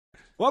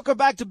Welcome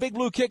back to Big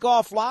Blue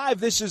Kickoff Live.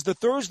 This is the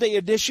Thursday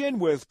edition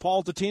with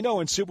Paul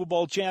Dottino and Super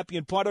Bowl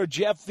champion punter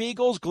Jeff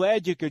Feagles.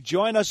 Glad you could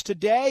join us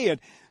today.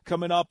 And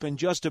coming up in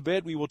just a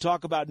bit, we will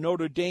talk about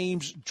Notre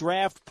Dame's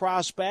draft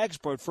prospects.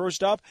 But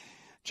first up,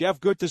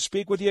 Jeff, good to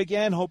speak with you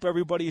again. Hope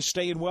everybody is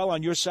staying well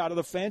on your side of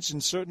the fence,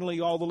 and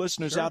certainly all the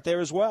listeners out there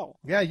as well.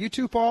 Yeah, you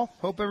too, Paul.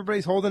 Hope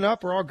everybody's holding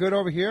up. We're all good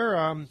over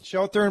here.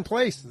 Shelter in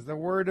place is the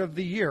word of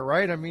the year,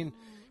 right? I mean,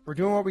 we're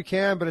doing what we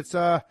can, but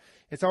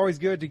it's always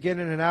good to get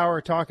in an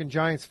hour talking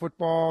Giants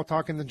football,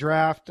 talking the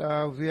draft.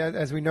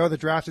 As we know, the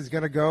draft is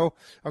going to go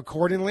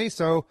accordingly,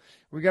 so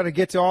we got to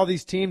get to all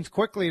these teams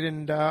quickly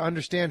and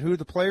understand who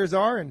the players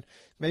are and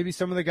maybe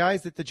some of the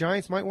guys that the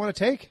Giants might want to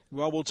take.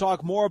 Well, we'll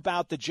talk more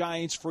about the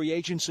Giants' free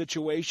agent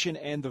situation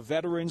and the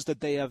veterans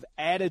that they have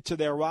added to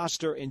their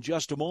roster in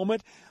just a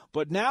moment.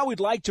 But now we'd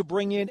like to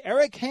bring in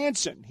Eric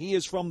Hansen. He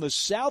is from the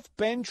South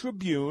Bend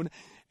Tribune,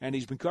 and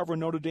he's been covering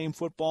Notre Dame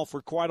football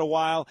for quite a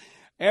while.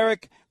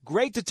 Eric,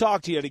 great to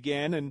talk to you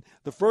again. And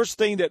the first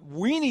thing that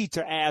we need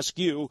to ask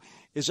you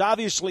is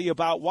obviously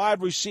about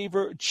wide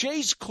receiver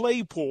Chase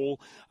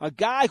Claypool, a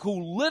guy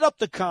who lit up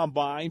the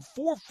combine,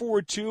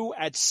 4.42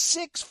 at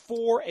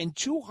 6'4" and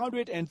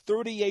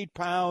 238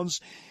 pounds.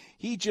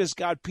 He just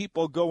got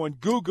people going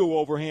goo-goo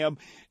over him,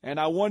 and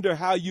I wonder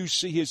how you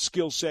see his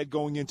skill set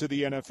going into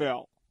the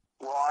NFL.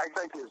 Well, I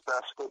think his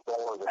best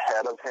football is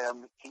ahead of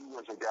him. He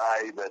was a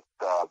guy that,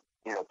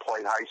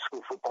 played high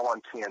school football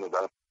in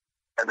Canada,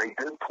 and they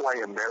did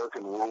play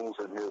American rules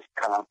in his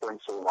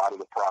conference, so a lot of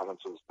the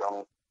provinces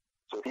don't.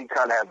 So he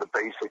kind of had the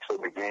basics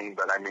of the game,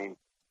 but it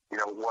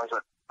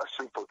wasn't a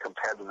super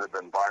competitive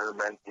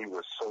environment. He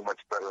was so much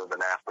better of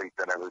an athlete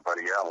than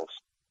everybody else.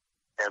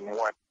 And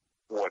what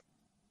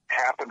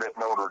happened at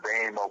Notre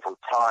Dame over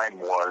time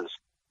was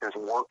his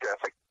work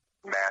ethic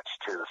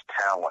matched his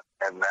talent,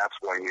 and that's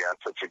why he had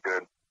such a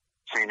good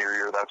senior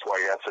year. That's why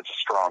he had such a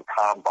strong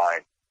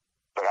combine.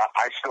 But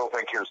I still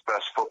think his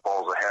best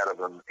football is ahead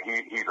of him.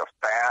 He's a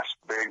fast,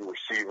 big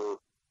receiver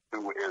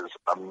who is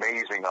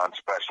amazing on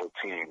special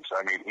teams.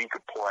 I mean, he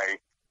could play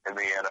in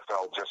the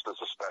NFL just as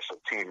a special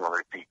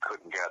teamer if he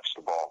couldn't catch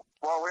the ball.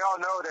 Well, we all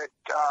know that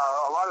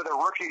a lot of the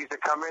rookies that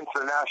come into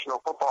the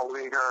National Football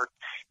League are,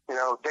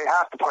 they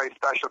have to play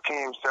special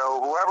teams.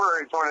 So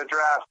whoever is going to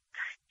draft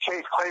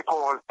Chase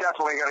Claypool is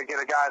definitely going to get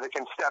a guy that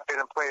can step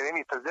in and play at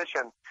any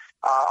position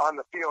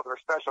on the field or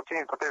special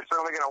teams, but they're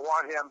certainly going to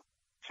want him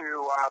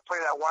to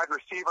play that wide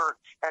receiver.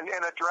 And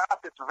in a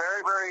draft, it's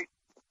very, very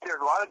 –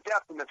 there's a lot of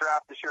depth in the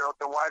draft this year at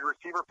the wide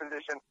receiver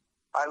position.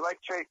 I like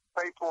Chase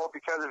Claypool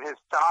because of his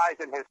size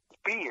and his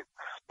speed.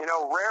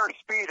 Rare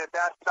speed at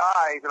that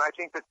size, and I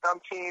think that some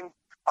teams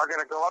are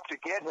going to go up to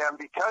get him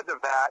because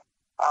of that.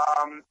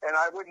 And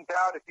I wouldn't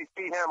doubt if you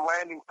see him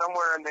landing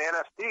somewhere in the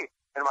NFC,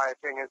 in my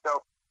opinion.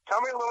 So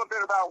tell me a little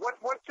bit about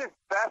what's his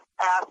best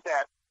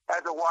asset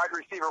as a wide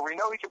receiver. We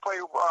know he can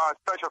play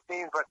special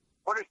teams, but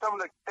what are some of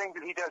the things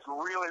that he does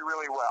really,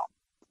 really well?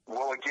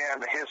 Well,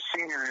 again, his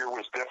senior year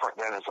was different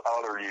than his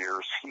other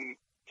years. He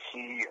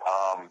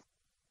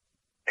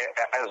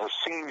as a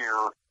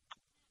senior,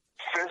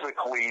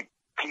 physically,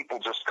 people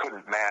just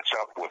couldn't match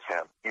up with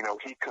him.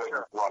 He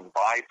couldn't run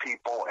by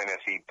people, and if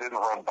he didn't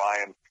run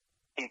by him,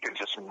 he could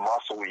just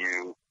muscle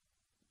you,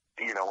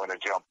 in a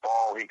jump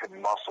ball. He could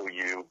muscle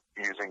you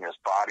using his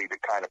body to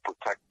kind of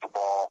protect the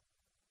ball.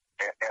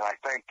 And I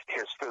think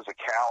his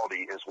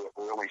physicality is what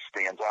really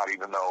stands out,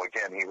 even though,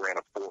 again, he ran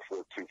a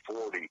 4.4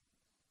 240.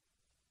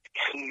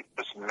 He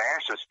just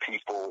mashes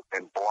people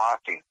in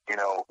blocking.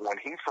 When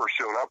he first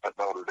showed up at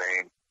Notre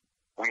Dame,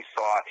 we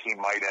thought he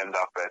might end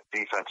up at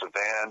defensive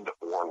end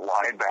or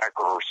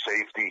linebacker or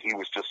safety. He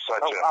was just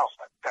such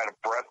a kind of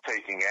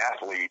breathtaking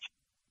athlete.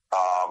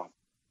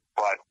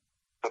 But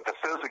the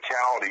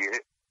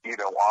physicality,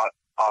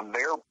 on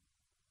their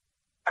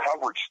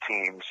coverage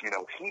teams, he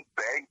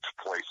begged to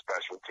play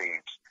special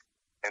teams.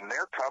 And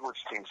their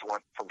coverage teams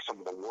went from some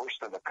of the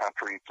worst in the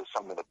country to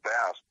some of the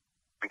best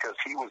because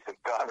he was the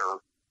gunner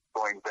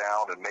going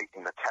down and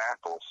making the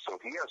tackles. So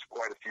he has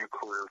quite a few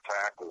career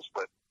tackles,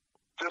 but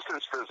just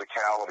his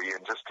physicality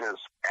and just his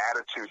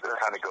attitude that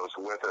kind of goes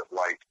with it,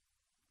 like,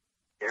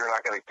 you're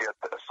not going to get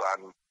this.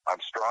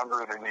 I'm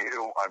stronger than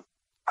you. I'm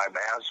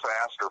as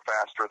fast or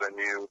faster than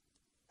you,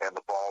 and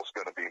the ball's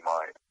going to be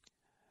mine.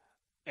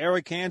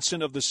 Eric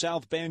Hansen of the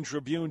South Bend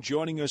Tribune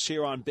joining us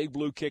here on Big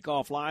Blue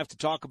Kickoff Live to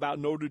talk about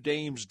Notre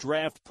Dame's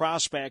draft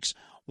prospects.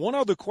 One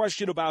other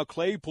question about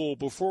Claypool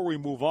before we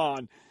move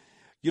on.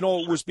 It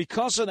was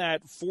because of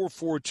that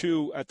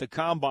 4.42 at the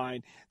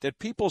Combine that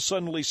people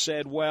suddenly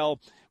said, well,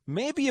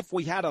 maybe if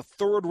we had a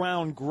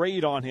third-round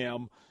grade on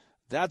him,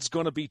 that's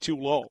going to be too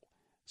low.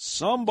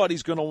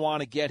 Somebody's going to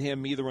want to get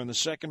him either in the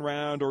second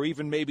round or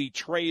even maybe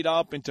trade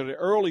up into the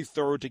early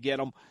third to get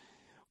him.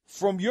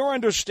 From your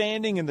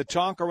understanding and the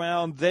talk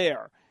around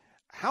there,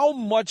 how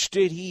much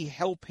did he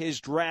help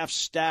his draft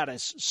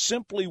status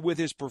simply with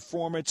his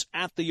performance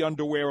at the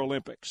Underwear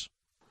Olympics?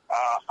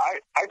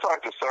 I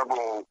talked to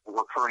several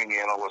recruiting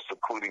analysts,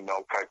 including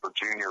Mel Kiper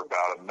Jr.,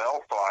 about him.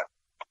 Mel thought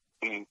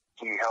he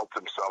helped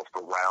himself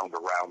to round a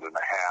round and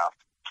a half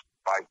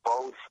by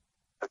both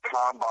the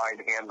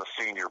Combine and the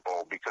Senior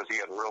Bowl because he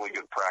had really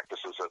good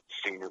practices at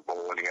the Senior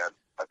Bowl and he had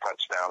a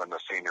touchdown in the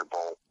Senior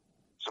Bowl.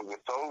 So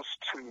with those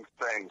two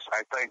things,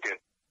 I think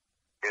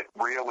it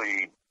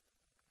really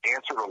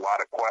answered a lot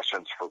of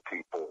questions for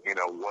people. You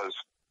know, was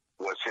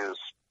his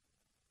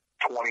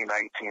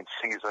 2019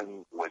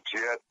 season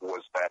legit?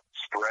 Was that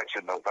stretch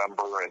in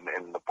November and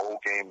in the bowl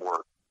game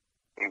where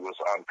he was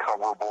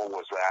uncoverable?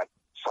 Was that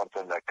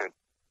something that could,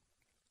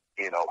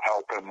 you know,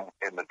 help him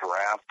in the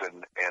draft?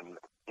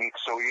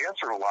 So he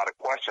answered a lot of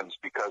questions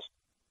because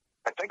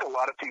I think a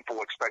lot of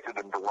people expected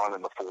him to run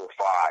in the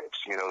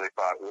 4.5s. You know, they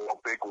thought, well,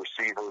 big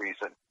receiver, he's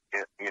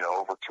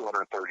over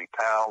 230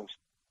 pounds.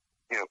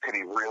 You know, could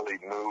he really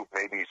move?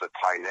 Maybe he's a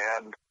tight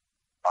end.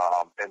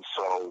 And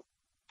so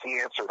he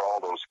answered all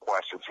those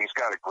questions. He's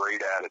got a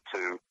great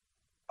attitude,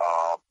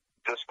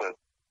 just a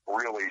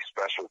really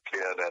special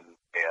kid, and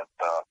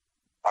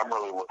I'm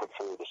really looking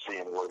forward to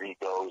seeing where he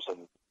goes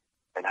and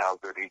how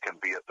good he can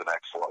be at the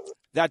next level.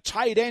 That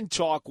tight end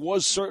talk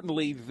was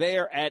certainly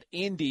there at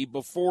Indy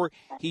before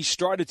he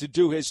started to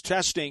do his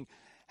testing.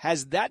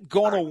 Has that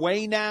gone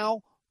away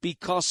now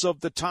because of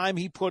the time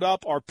he put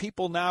up? Are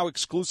people now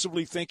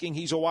exclusively thinking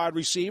he's a wide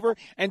receiver?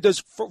 And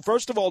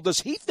first of all,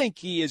 does he think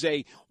he is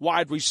a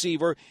wide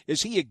receiver?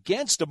 Is he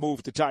against a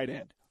move to tight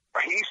end?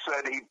 He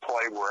said he'd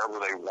play wherever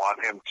they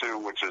want him to,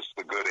 which is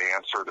the good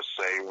answer to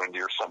say when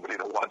you're somebody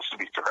that wants to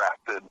be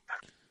drafted.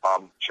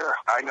 Sure,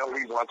 I know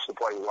he wants to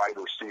play wide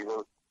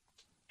receiver.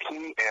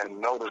 He and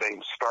Notre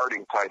Dame's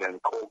starting tight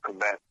end Cole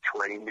Kmet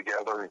trained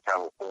together in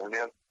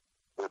California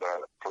for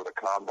the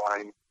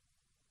Combine.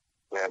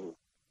 And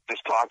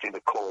just talking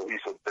to Cole, he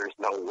said there's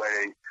no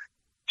way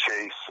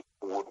Chase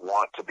would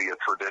want to be a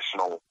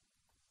traditional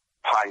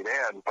tight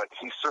end, but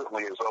he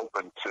certainly is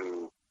open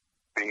to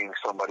being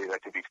somebody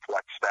that could be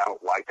flexed out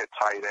like a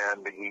tight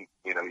end.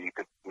 You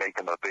could make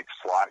him a big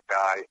slot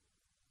guy.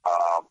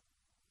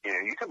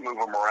 You can move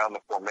him around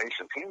the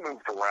formations. He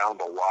moved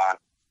around a lot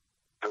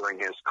during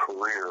his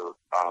career,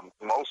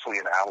 mostly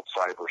an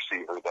outside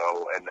receiver,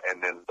 though, and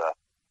in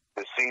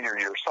the senior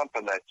year,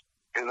 something that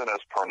isn't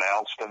as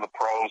pronounced in the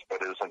pros,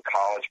 but is in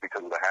college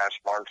because of the hash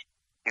marks.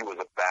 He was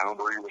a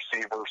boundary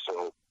receiver,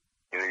 so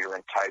you're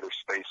in tighter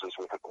spaces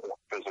with a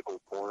physical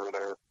corner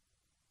there.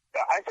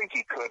 I think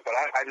he could, but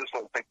I just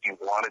don't think he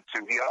wanted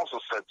to. He also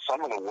said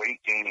some of the weight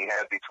gain he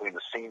had between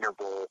the Senior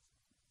Bowl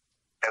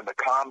and the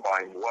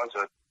Combine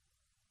wasn't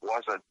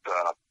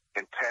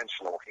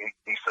intentional.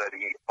 He said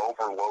he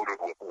overloaded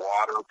with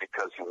water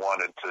because he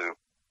wanted to,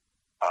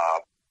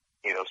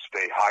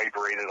 stay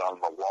hydrated on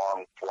the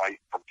long flight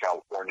from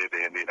California to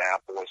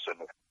Indianapolis.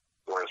 And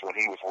whereas when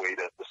he was weighed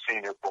at the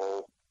Senior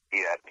Bowl, he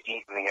hadn't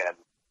eaten, he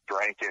hadn't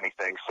drank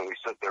anything. So he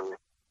said there was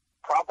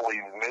probably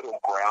middle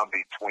ground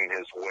between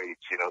his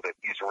weights, that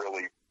he's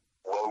really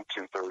low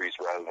 230s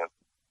rather than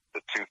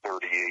the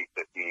 238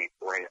 that he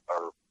ran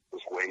or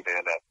was weighed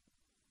in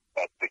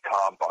at the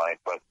Combine.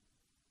 But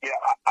yeah,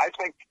 I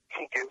think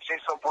he gives you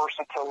some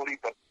versatility,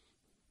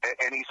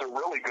 and he's a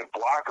really good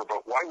blocker,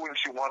 but why wouldn't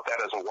you want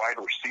that as a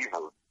wide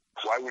receiver?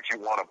 Why would you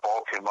want to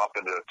bulk him up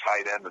into a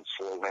tight end and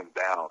slow him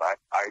down?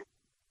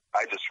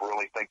 I just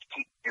really think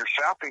you're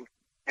shopping.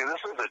 This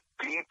is a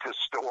deep,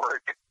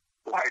 historic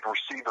wide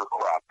receiver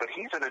crop, but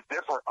he's in a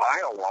different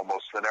aisle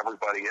almost than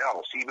everybody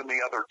else, even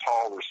the other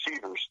tall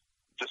receivers,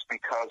 just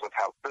because of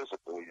how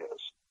physical he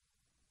is.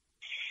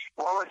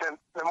 Well, listen,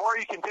 the more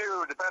you can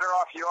do, the better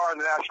off you are in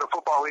the National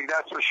Football League,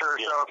 that's for sure.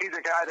 Yeah. So if he's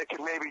a guy that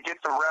can maybe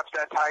get some reps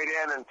at tight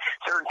end and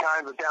certain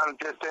kinds of down and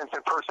distance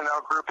and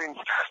personnel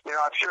groupings,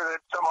 I'm sure that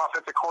some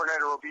offensive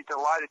coordinator will be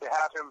delighted to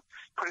have him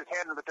put his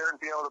hand in the dirt and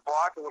be able to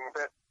block a little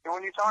bit. And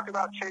when you talk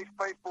about Chase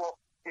Claypool,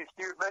 you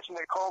mentioned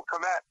that Cole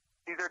Kmet,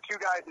 these are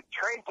two guys that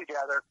trained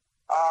together.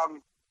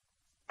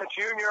 The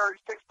junior,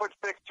 6'6",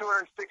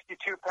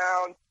 262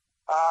 pounds.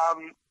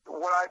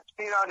 What I've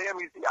seen on him,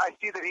 I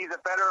see that he's a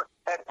better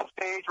at the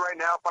stage right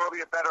now, probably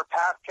a better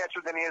pass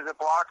catcher than he is a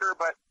blocker,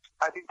 but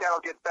I think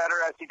that'll get better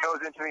as he goes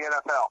into the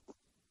NFL.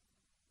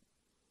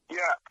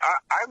 Yeah,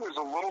 I was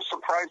a little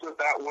surprised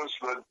that was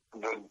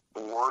the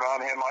word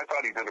on him. I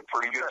thought he did a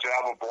pretty good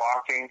job of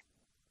blocking,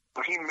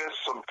 but he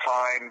missed some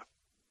time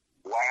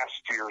last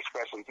year,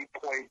 especially. He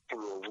played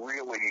through a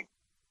really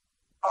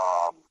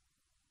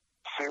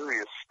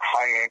serious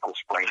high ankle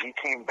sprain. He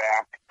came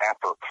back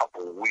after a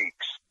couple of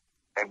weeks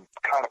and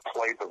kind of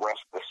played the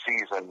rest of the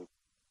season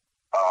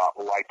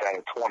like that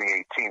in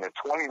 2018. In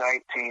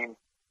 2019,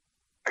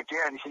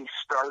 again, he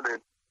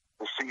started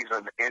the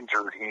season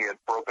injured. He had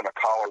broken a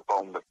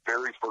collarbone the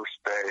very first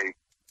day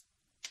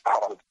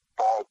out of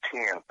fall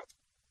camp.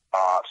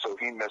 So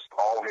he missed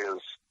all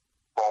his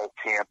fall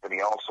camp, and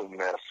he also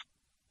missed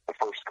the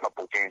first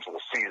couple of games of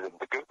the season.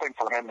 The good thing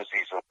for him is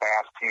he's a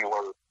fast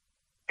healer,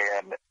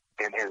 and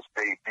in his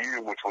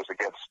debut, which was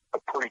against a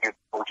pretty good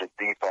Georgia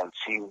defense,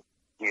 he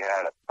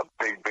had a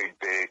big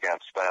day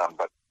against them.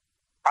 But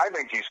I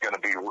think he's going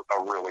to be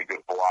a really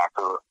good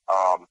blocker.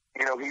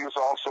 He was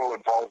also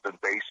involved in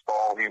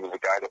baseball. He was a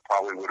guy that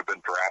probably would have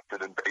been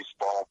drafted in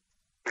baseball.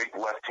 Big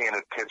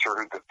left-handed pitcher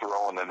who could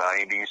throw in the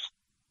 90s.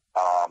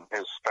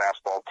 His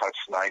fastball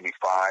touched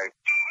 95.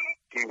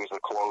 He was the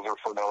closer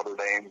for Notre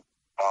Dame.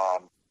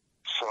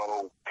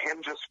 So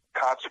him just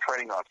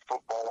concentrating on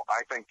football,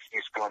 I think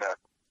he's going to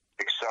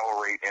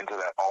accelerate into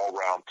that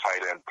all-round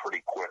tight end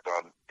pretty quick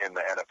in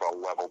the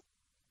NFL level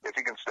if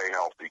he can stay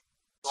healthy.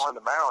 On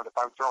the mound if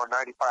I'm throwing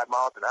 95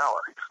 miles an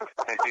hour.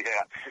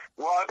 Yeah.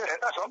 Well,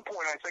 at some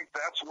point, I think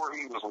that's where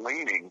he was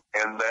leaning.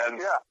 And then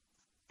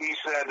he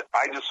said,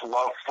 I just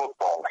love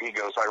football. He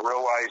goes, I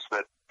realize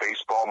that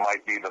baseball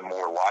might be the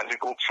more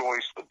logical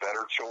choice, the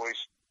better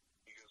choice.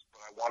 He goes,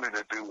 but I wanted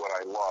to do what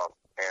I love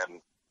and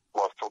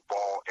love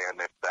football. And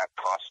if that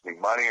costs me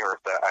money or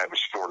if that I have a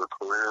shorter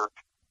career,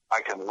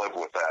 I can live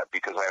with that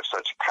because I have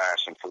such a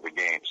passion for the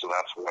game. So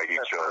that's why he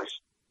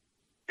chose,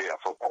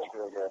 football.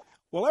 Really good.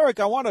 Well, Eric,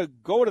 I want to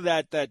go to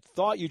that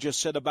thought you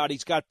just said about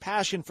he's got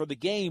passion for the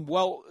game.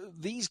 Well,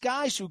 these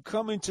guys who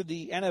come into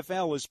the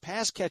NFL as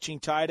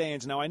pass-catching tight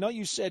ends, now I know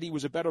you said he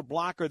was a better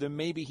blocker than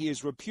maybe he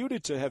is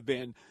reputed to have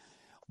been,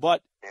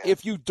 but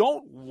if you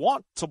don't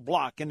want to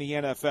block in the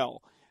NFL,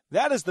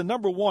 that is the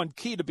number one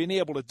key to being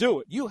able to do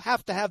it. You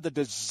have to have the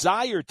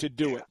desire to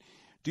do it.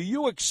 Do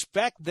you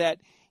expect that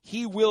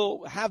he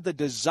will have the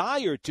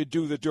desire to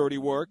do the dirty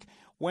work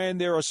when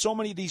there are so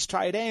many of these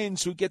tight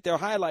ends who get their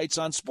highlights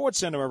on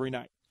SportsCenter every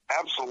night?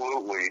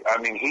 Absolutely.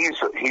 I mean, he's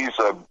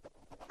a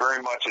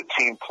very much a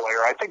team player.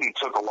 I think he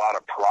took a lot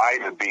of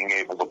pride in being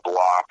able to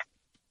block.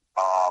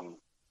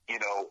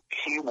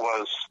 He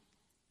was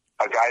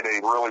a guy they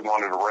really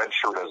wanted to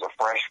redshirt as a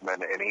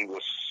freshman, and he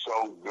was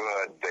so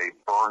good they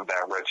burned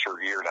that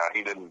redshirt year. Now,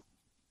 he didn't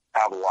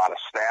have a lot of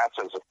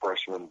stats as a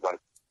freshman, but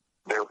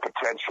their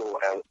potential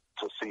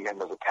to see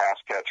him as a pass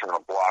catcher and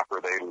a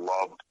blocker, they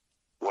loved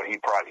what he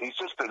brought. He's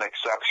just an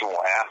exceptional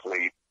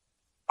athlete.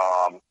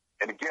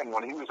 And again,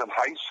 when he was in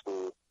high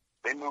school,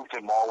 they moved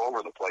him all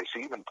over the place.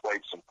 He even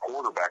played some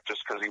quarterback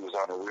just because he was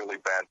on a really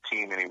bad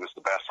team and he was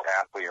the best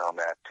athlete on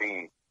that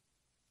team.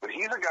 But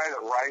he's a guy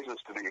that rises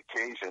to the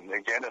occasion.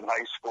 Again, in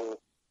high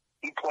school,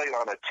 he played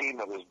on a team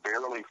that was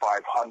barely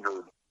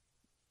 500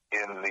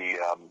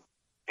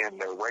 in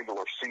their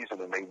regular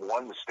season, and they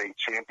won the state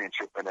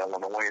championship in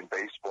Illinois in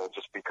baseball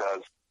just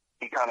because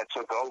he kind of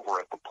took over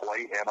at the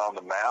plate and on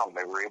the mound.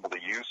 They were able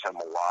to use him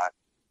a lot,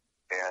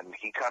 and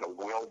he kind of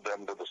willed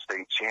them to the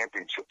state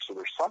championship. So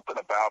there's something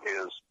about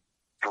his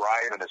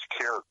drive and his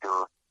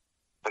character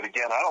that,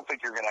 again, I don't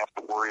think you're going to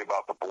have to worry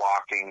about the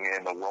blocking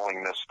and the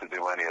willingness to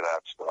do any of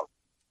that stuff.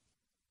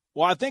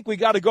 Well, I think we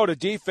got to go to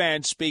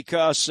defense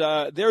because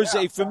there's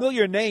a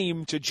familiar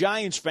name to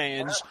Giants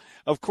fans.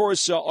 Of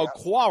course,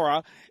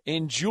 Okwara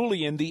and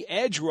Julian, the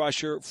edge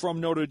rusher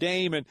from Notre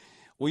Dame. And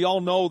we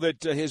all know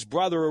that his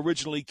brother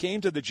originally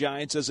came to the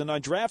Giants as an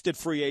undrafted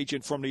free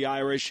agent from the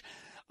Irish.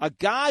 A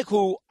guy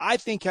who I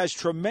think has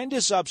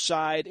tremendous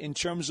upside in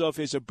terms of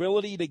his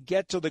ability to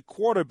get to the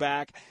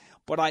quarterback,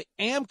 but I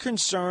am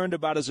concerned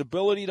about his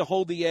ability to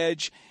hold the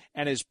edge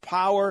and his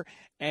power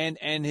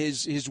and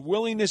his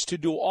willingness to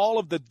do all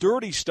of the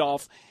dirty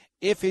stuff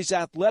if his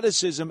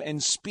athleticism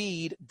and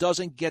speed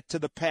doesn't get to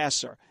the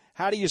passer.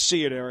 How do you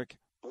see it, Eric?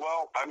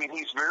 Well, I mean,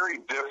 he's very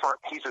different.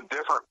 He's a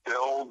different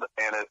build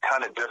and a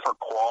kind of different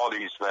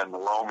qualities than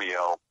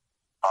Romeo.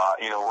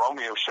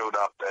 Romeo showed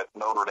up at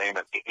Notre Dame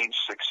at age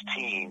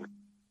 16,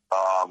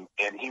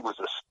 and he was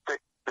a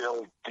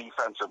stick-built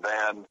defensive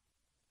end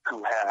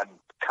who had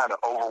kind of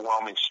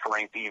overwhelming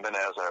strength even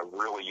as a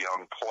really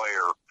young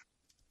player.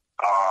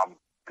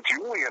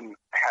 Julian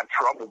had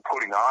trouble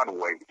putting on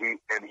weight,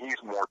 and he's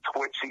more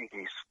twitchy.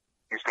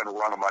 He's going to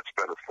run a much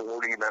better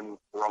 40 than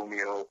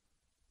Romeo,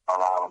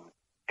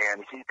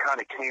 and he kind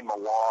of came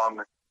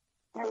along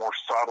more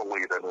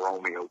subtly than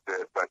Romeo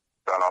did. But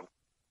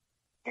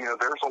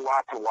there's a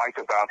lot to like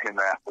about him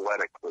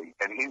athletically,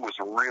 and he was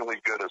really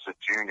good as a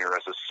junior.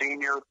 As a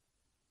senior,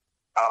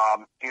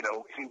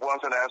 he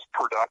wasn't as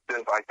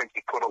productive. I think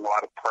he put a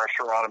lot of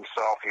pressure on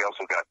himself. He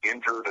also got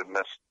injured and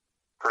missed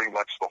pretty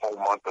much the whole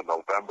month of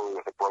November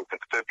with a broken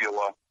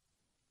fibula.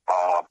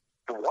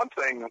 The one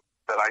thing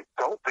that I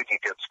don't think he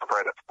gets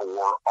credit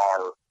for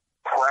are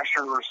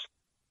pressures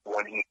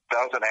when he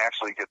doesn't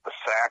actually get the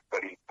sack,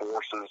 but he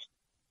forces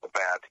a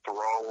bad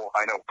throw.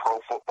 I know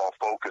Pro Football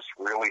Focus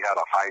really had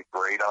a high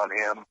grade on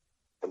him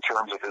in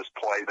terms of his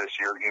play this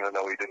year, even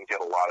though he didn't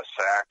get a lot of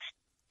sacks.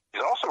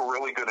 He's also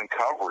really good in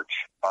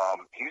coverage.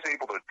 He's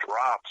able to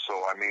drop. So,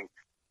 I mean,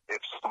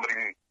 if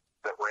somebody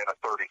that ran a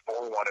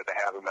 34 wanted to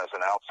have him as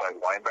an outside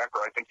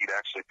linebacker, I think he'd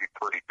actually be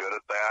pretty good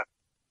at that.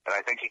 And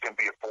I think he can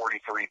be a 43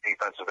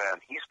 defensive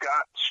end. He's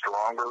got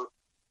stronger.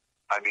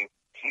 I mean,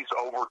 he's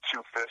over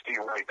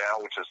 250 right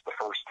now, which is the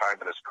first time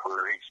in his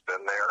career he's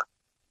been there.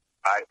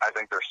 I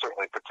think there's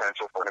certainly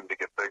potential for him to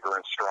get bigger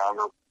and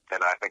stronger,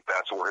 and I think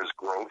that's where his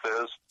growth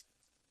is.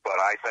 But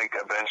I think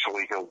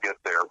eventually he'll get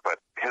there.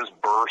 But his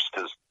burst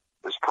is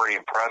pretty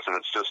impressive.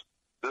 It's just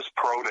this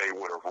pro day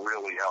would have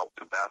really helped,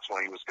 and that's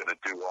when he was going to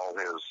do all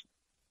his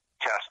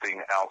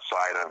testing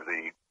outside of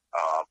the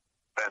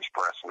bench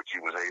press, which he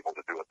was able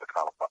to do at the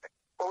combine.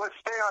 Well, let's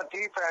stay on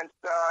defense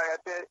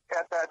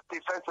at that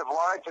defensive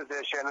line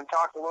position and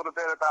talk a little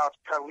bit about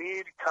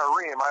Khalid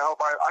Kareem. I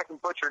hope I can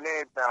butcher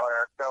names now,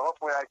 Eric. So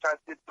hopefully I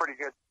did pretty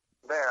good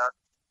there.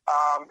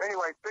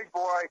 Anyway, big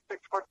boy,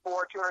 6'4",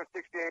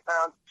 268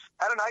 pounds.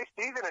 Had a nice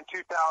season in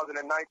 2019.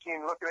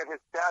 Looking at his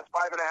stats,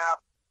 5.5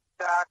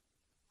 sacks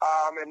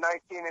in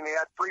 19, and he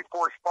had 3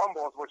 forced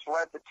fumbles, which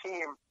led the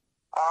team.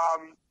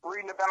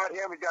 Reading about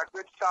him, he's got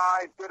good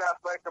size, good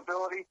athletic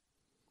ability.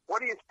 What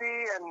do you see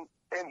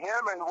in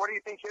him, and what do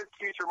you think his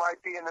future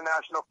might be in the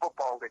National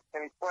Football League?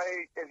 Can he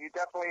play? Is he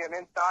definitely an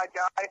inside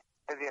guy?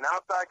 Is he an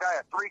outside guy?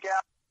 A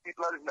 3-gap? Please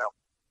let us know.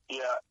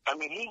 Yeah, I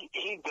mean,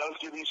 he does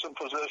give you some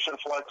position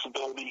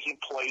flexibility. He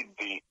played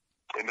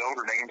in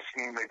Notre Dame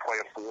scheme, they play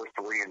a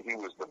 4-3, and he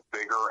was the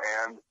bigger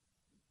end.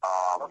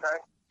 Okay.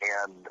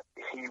 And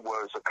he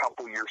was a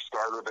couple-year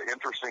starter. The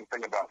interesting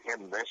thing about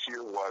him this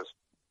year was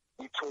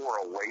he tore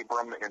a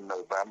labrum in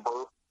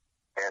November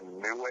and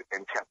knew it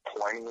and kept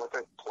playing with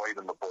it, played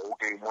in the bowl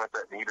game with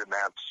it, and he didn't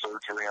have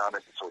surgery on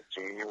it until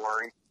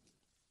January.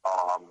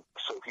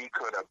 So he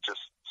could have just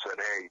said,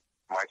 hey,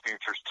 my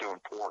future's too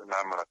important,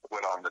 I'm going to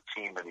quit on the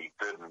team, and he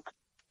didn't.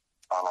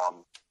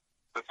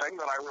 The thing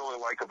that I really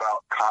like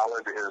about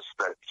Khalid is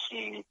that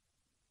he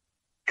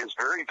is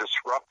very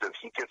disruptive.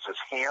 He gets his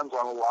hands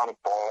on a lot of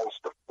balls,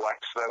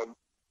 deflects them.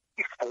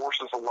 He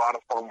forces a lot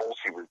of fumbles.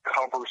 He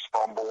recovers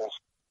fumbles.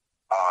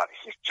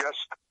 He's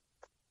just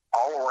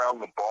all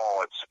around the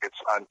ball.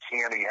 It's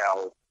uncanny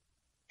how,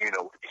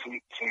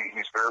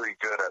 he's very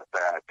good at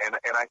that. And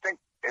I think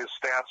his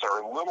stats are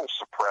a little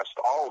suppressed.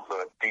 All of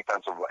the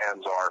defensive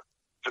ends are,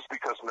 just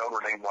because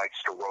Notre Dame likes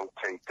to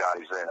rotate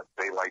guys in.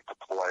 They like to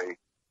play,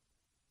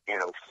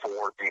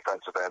 4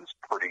 defensive ends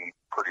pretty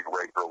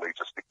regularly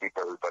just to keep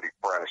everybody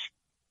fresh.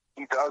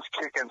 He does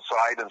kick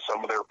inside in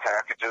some of their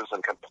packages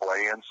and can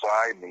play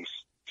inside, and he's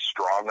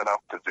strong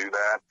enough to do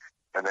that.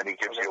 And then he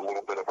gives you a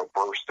little bit of a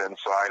burst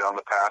inside on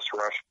the pass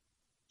rush.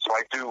 So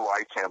I do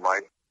like him.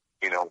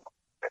 He's,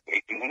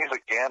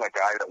 again, a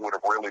guy that would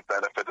have really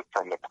benefited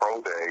from the pro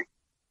day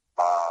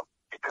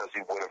because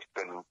he would have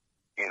been,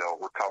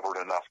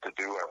 recovered enough to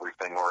do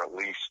everything, or at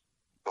least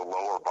the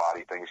lower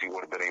body things. He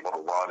would have been able to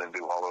run and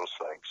do all those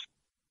things.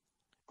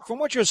 From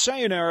what you're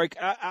saying, Eric,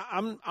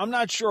 I'm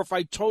not sure if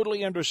I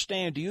totally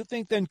understand. Do you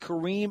think then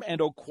Kareem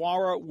and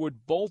Okwara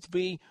would both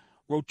be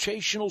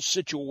rotational,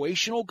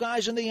 situational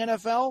guys in the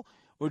NFL?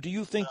 Or do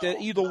you think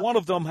that either one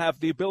of them have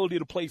the ability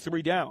to play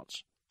 3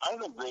 downs? I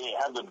think they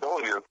have the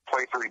ability to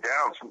play 3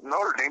 downs.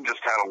 Notre Dame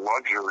just had a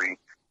luxury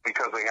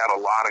because they had a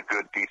lot of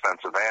good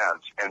defensive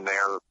ends, and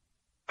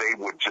they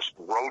would just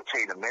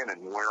rotate them in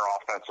and wear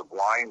offensive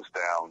lines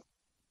down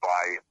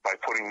by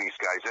putting these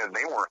guys in.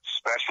 They weren't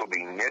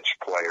specialty niche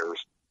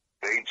players.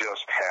 They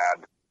just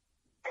had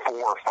 4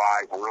 or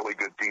 5 really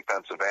good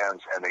defensive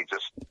ends, and they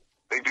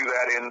do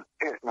that in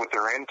with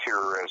their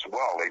interior as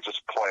well. They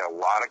just play a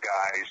lot of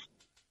guys,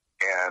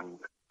 and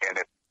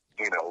it,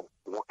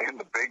 in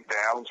the big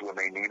downs when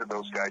they needed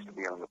those guys to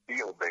be on the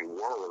field, they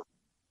were.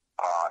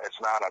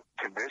 It's not a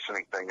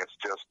conditioning thing. It's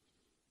just,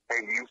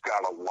 hey, you've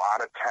got a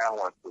lot of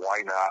talent.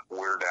 Why not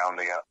wear down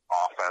the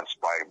offense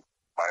by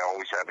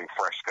always having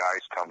fresh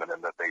guys coming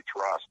in that they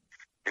trust?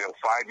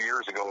 5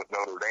 years ago at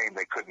Notre Dame,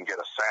 they couldn't get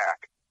a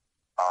sack.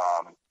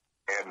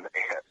 And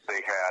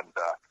they had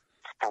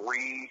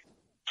 3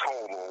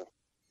 total.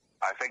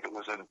 I think it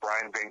was in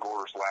Brian Van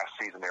Gorder's last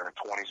season there in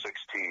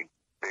 2016.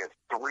 They had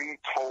 3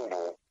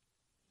 total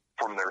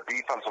from their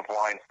defensive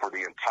line for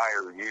the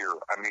entire year.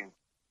 I mean,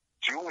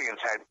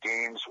 Julian's had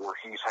games where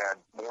he's had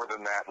more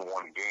than that in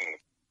one game.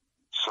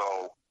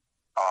 So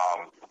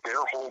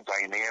their whole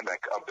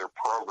dynamic of their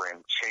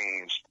program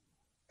changed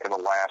in the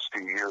last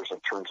few years in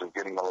terms of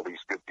getting all these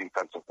good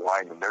defensive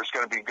linemen. There's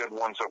going to be good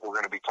ones that we're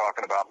going to be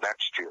talking about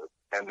next year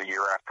and the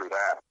year after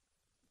that.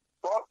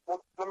 Well,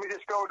 let me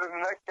just go to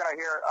the next guy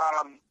here.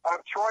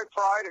 Troy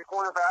Pride, a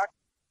quarterback.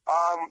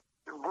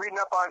 Reading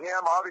up on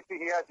him, obviously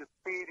he has the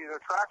speed. He's a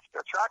track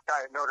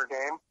guy at Notre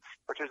Dame,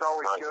 which is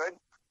always good.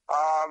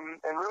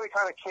 And really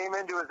kind of came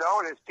into his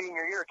own his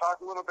senior year. Talk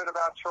a little bit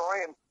about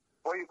Troy and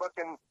what you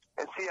looking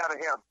and see out of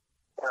him,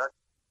 Eric.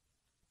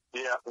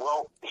 Yeah,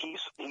 well,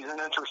 he's an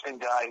interesting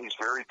guy. He's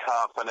very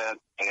confident,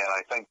 and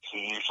I think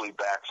he usually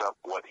backs up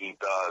what he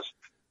does.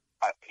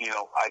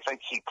 I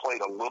think he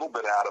played a little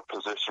bit out of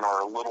position,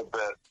 or a little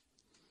bit,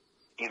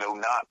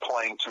 not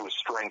playing to his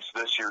strengths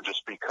this year,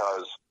 just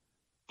because,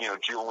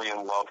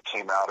 Julian Love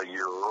came out a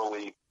year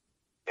early,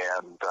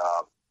 and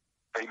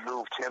they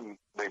moved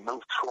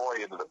Troy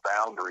into the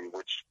boundary,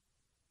 which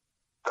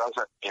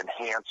doesn't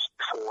enhance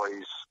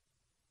Troy's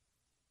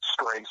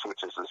strengths,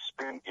 which is his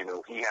speed.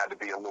 He had to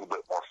be a little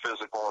bit more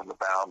physical in the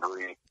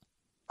boundary.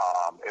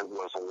 It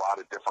was a lot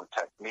of different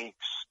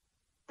techniques,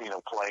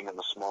 playing in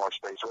the smaller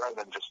space rather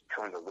than just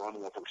kind of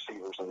running with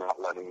receivers and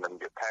not letting them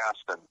get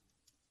past him.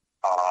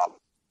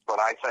 But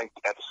I think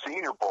at the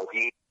Senior Bowl,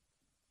 he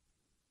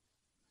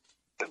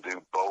to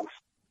do both,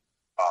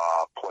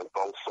 play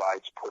both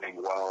sides pretty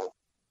well.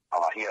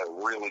 He had a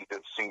really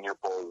good Senior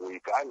Bowl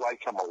week. I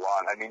like him a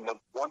lot. I mean, the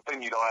one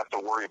thing you don't have to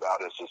worry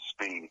about is his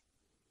speed.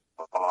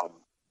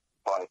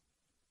 But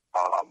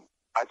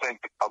I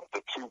think of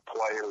the 2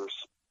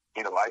 players,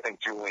 I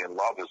think Julian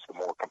Love is the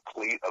more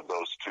complete of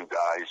those 2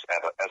 guys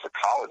as a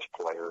college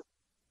player.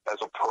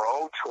 as a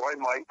pro, Troy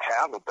might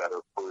have a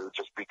better career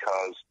just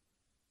because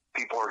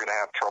people are going to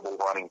have trouble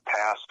running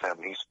past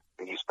him.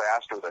 He's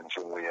faster than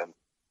Julian.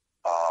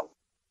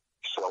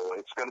 So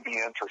it's going to be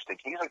interesting.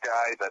 He's a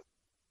guy that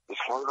is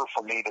harder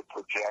for me to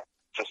project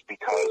just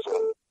because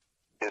of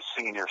his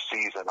senior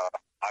season.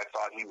 I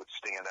thought he would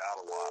stand out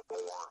a lot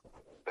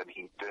more than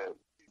he did.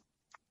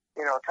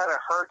 You know, it kind of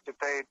hurts that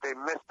they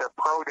missed their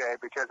pro day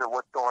because of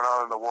what's going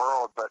on in the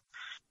world. But,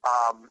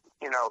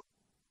 you know,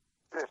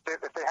 if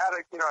they had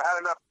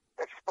enough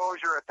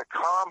exposure at the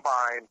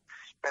combine,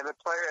 and the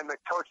player and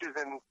the coaches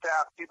and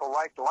staff people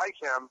like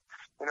him,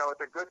 you know,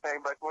 it's a good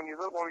thing. But when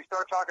we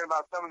start talking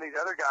about some of these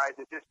other guys,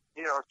 it just,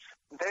 you know,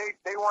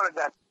 they wanted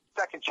that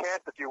second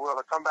chance, if you will,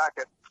 to come back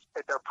at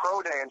their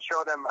pro day and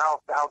show them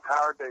how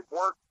hard they've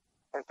worked.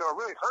 And so it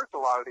really hurts a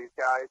lot of these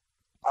guys.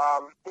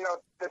 You know,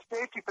 the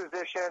safety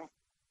position.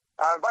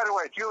 By the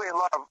way, Julian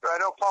Love,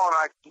 I know Paul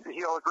and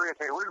he'll agree with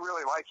me. We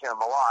really like him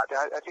a lot.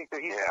 I think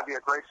that he's going to be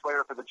a great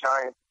player for the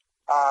Giants.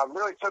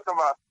 Really took him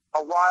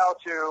a while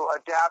to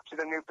adapt to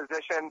the new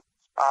position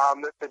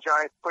that the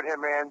Giants put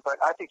him in, but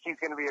I think he's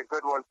going to be a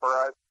good one for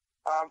us.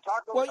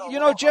 Well, you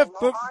know, Jeff,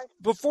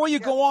 before you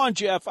go on,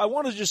 Jeff, I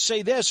want to just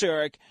say this,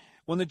 Eric.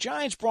 When the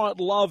Giants brought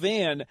Love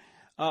in,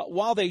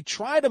 while they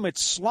tried him at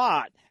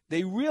slot,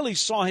 they really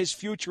saw his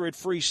future at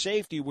free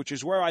safety, which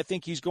is where I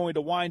think he's going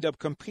to wind up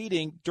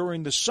competing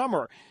during the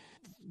summer.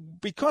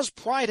 Because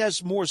Pride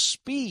has more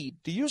speed,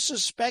 do you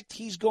suspect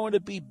he's going to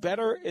be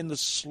better in the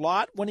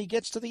slot when he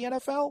gets to the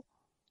NFL?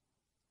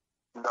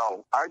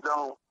 No, I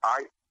don't.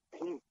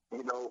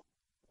 You know,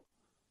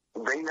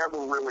 they never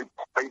really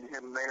played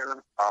him there.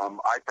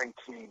 I think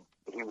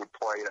he would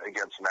play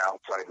against an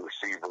outside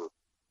receiver.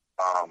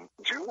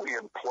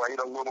 Julian played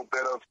a little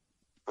bit of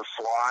the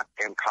slot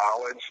in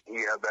college. He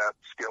had that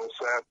skill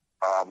set.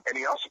 And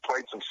he also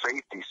played some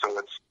safety, so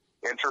it's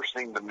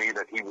interesting to me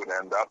that he would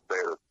end up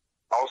there.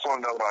 Also a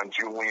note on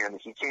Julian,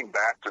 he came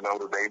back to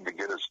Notre Dame to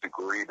get his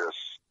degree this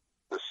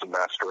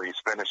semester. He's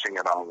finishing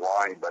it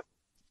online, but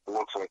it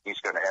looks like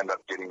he's going to end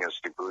up getting his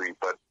degree.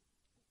 But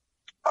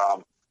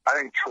I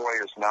think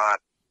Troy is not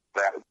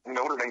that.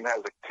 Notre Dame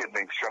has a kid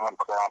named Sean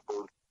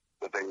Crawford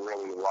that they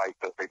really like,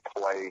 that they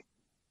play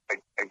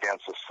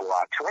against the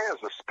slot. Troy has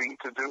the speed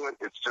to do it.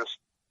 It's just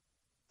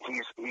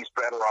he's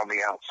better on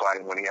the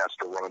outside when he has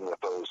to run with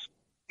those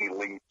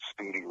elite,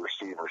 speedy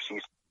receivers.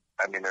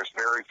 There's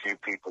very few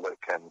people that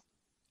can,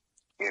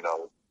 you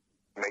know,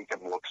 make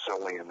him look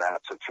silly in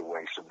that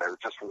situation. There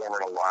just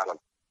weren't a lot of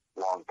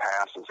long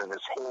passes in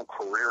his whole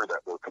career that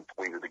were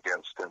completed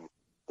against him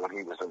when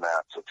he was in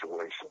that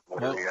situation,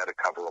 when he had to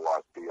cover a lot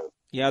of field.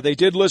 Yeah, they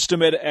did list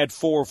him at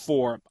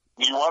 4.4.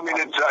 You want me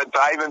to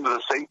dive into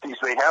the safeties?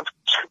 They have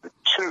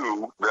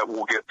two that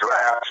will get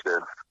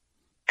drafted,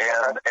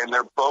 and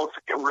they're both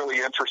really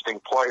interesting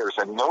players.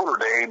 And Notre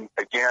Dame,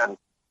 again,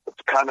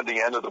 it's kind of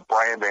the end of the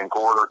Brian Van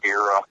Gorder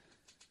era.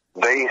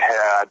 They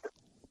had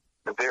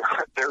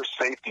their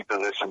safety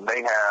position.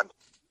 They had,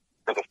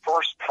 for the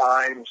first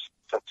time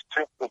since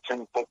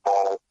two-platoon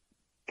football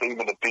came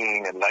into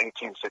being in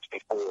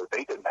 1964,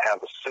 they didn't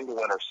have a single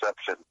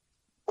interception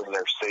from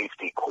their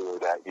safety core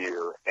that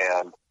year.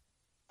 And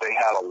they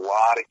had a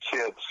lot of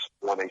kids,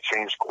 when they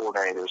changed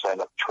coordinators,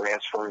 end up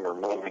transferring or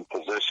moving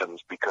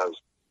positions because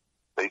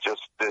they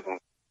just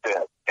didn't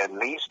fit. And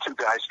these two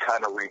guys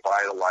kind of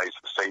revitalized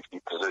the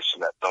safety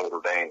position at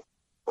Notre Dame.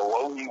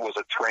 Maloney was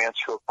a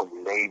transfer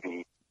from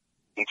Navy.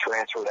 He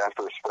transferred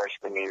after his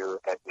freshman year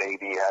at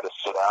Navy, had to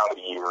sit out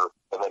a year,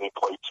 and then he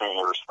played 2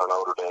 years for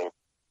Notre Dame.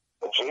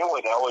 And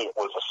Jalen Elliott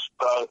was a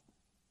stud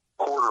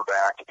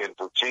quarterback in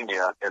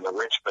Virginia, in the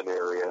Richmond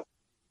area,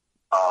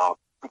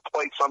 who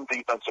played some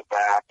defensive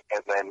back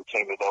and then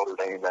came to Notre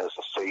Dame as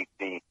a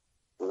safety.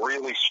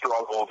 Really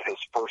struggled his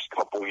first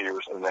couple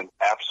years and then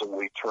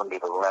absolutely turned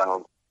it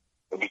around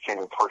and became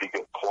a pretty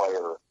good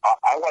player.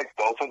 I like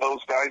both of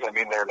those guys. I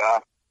mean, they're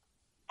not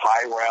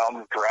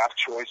high-round draft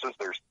choices.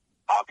 There's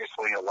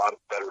obviously a lot of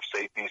better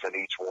safeties in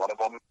each one of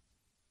them.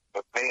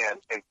 But, man,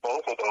 in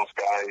both of those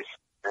guys,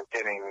 you're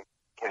getting,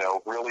 you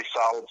know, really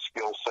solid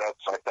skill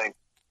sets. I think,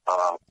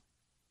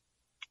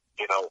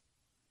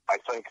 I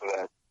think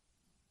that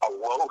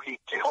Alohi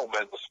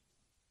Gilman's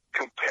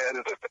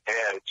competitive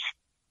edge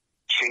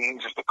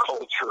changed the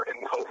culture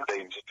in Notre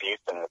Dame's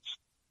defense.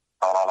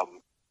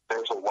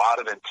 There's a lot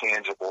of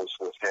intangibles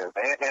with him,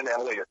 and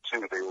Elliott,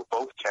 too. They were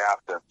both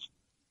captains.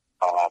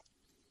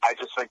 I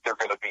just think they're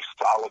going to be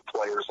solid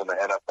players in the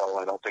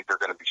NFL. I don't think they're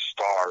going to be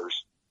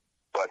stars.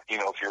 But, you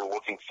know, if you're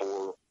looking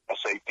for a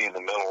safety in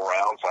the middle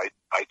rounds,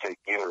 I take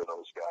either of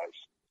those guys.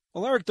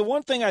 Well, Eric, the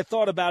one thing I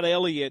thought about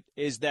Elliott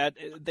is that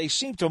they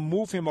seem to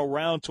move him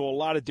around to a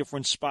lot of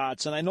different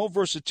spots. And I know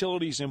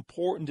versatility is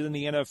important in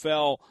the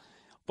NFL,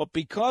 but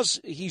because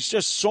he's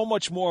just so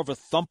much more of a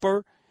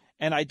thumper,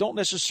 and I don't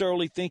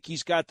necessarily think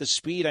he's got the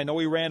speed. I know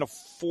he ran a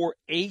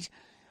 4.8.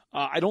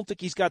 I don't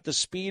think he's got the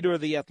speed or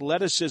the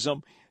athleticism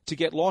to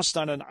get lost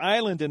on an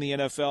island in the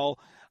NFL.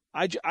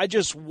 I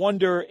just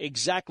wonder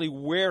exactly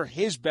where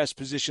his best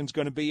position is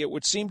going to be. It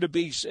would seem to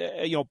be,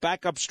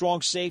 backup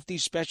strong safety,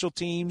 special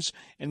teams,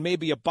 and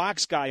maybe a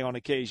box guy on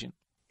occasion.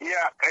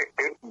 Yeah,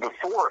 the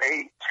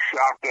 4-8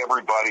 shocked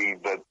everybody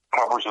that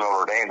covers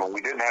Notre Dame, and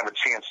we didn't have a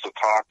chance to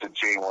talk to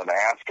Jalen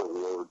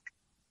afterward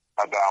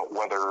about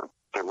whether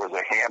there was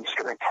a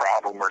hamstring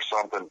problem or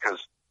something,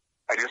 because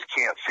I just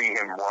can't see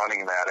him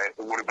running that.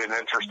 It would have been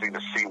interesting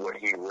to see what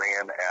he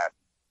ran at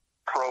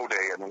Pro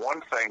Day. And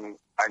one thing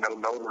I know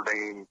Notre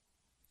Dame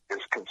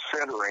is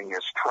considering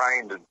is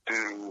trying to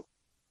do,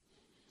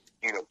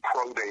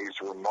 pro days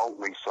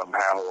remotely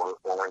somehow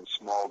or in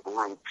small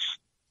groups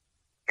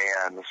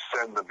and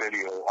send the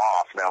video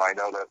off. Now, I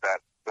know that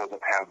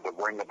doesn't have the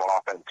ring of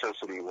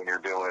authenticity when you're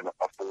doing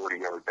a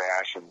 40-yard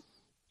dash and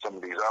some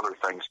of these other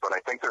things, but I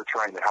think they're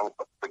trying to help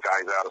the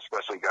guys out,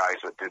 especially guys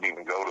that didn't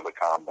even go to the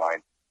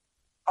combine,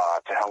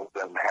 to help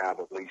them have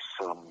at least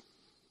some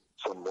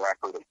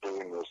record of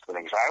doing those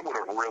things. I would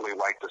have really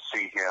liked to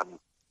see him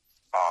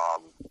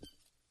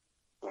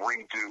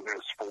redo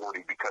his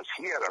 40 because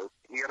he had a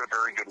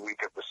very good week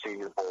at the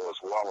Senior Bowl as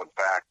well. In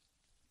fact,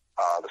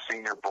 the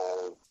Senior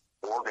Bowl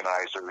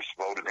organizers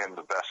voted him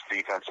the best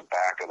defensive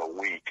back of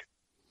the week.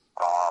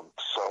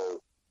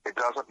 So it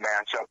doesn't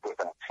match up with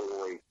that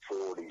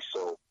 4.840.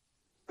 So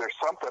there's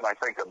something I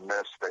think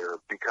amiss there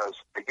because,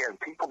 again,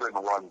 people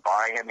didn't run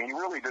by him. He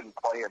really didn't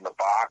play in the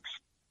box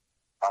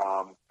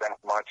that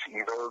much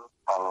either.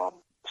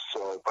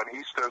 But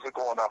he's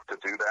physical enough to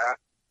do that.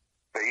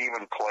 They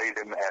even played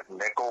him at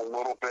nickel a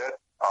little bit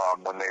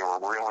when they were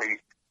really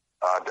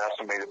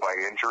decimated by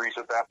injuries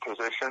at that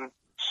position.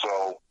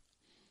 So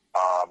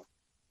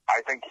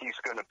I think he's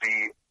going to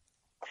be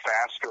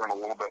faster and a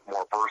little bit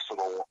more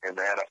versatile in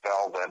the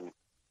NFL than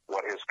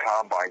what his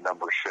combine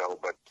numbers show.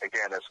 But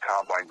again, his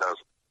combine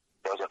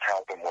doesn't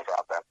help him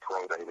without that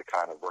pro day to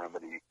kind of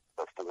remedy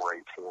the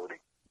 4.840.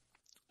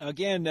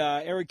 Again,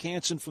 Eric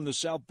Hansen from the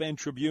South Bend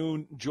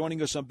Tribune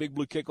joining us on Big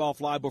Blue Kickoff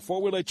Live.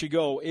 Before we let you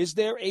go, is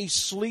there a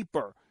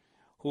sleeper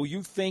who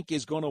you think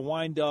is going to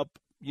wind up,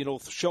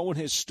 showing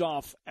his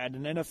stuff at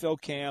an NFL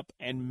camp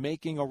and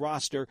making a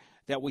roster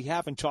that we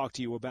haven't talked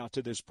to you about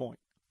to this point?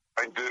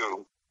 I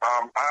do.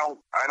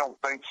 I don't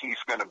think he's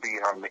going to be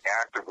on the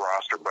active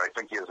roster, but I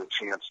think he has a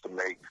chance to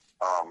make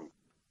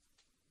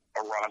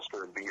a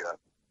roster and be a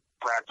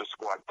practice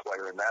squad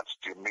player, and that's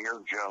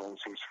Jameer Jones.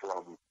 He's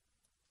from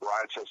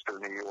Rochester,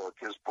 New York.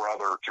 His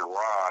brother,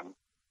 Jerron,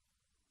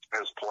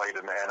 has played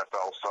in the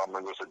NFL some.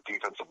 He was a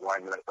defensive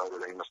lineman at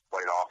Notre Dame, has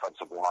played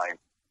offensive line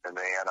in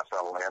the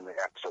NFL and the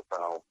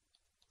XFL.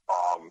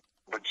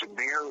 But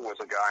Jameer was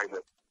a guy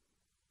that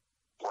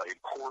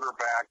played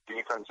quarterback,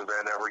 defensive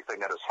end,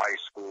 everything at his high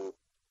school.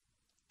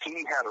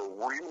 He had a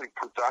really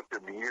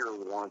productive year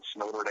once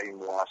Notre Dame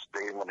lost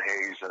Dalen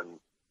Hayes and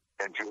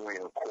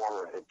Julian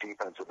Okwara at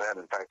defensive end.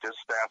 In fact, his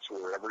stats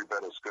were every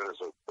bit as good as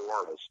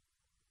Okwaра's.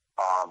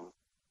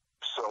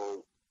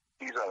 So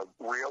he's a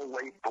real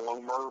late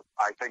bloomer.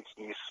 I think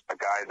he's a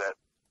guy that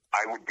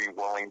I would be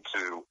willing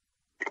to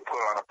put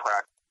on a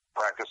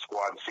practice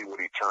squad and see what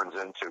he turns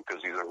into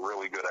because he's a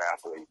really good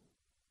athlete.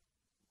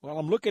 Well,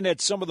 I'm looking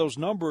at some of those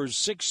numbers,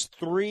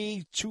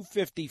 6'3",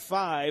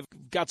 255.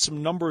 Got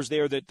some numbers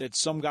there that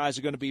some guys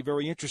are going to be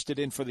very interested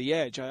in for the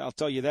edge. I'll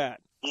tell you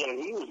that. Yeah,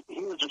 he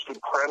was just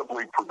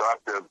incredibly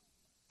productive.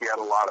 He had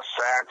a lot of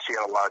sacks. He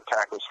had a lot of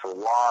tackles for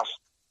loss.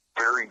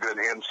 Very good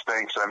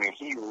instincts. I mean,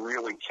 he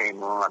really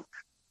came on.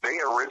 They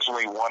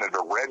originally wanted to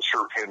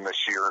redshirt him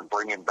this year and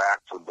bring him back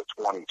for the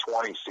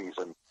 2020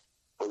 season.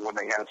 But when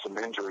they had some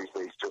injuries,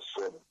 they just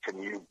said,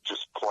 can you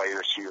just play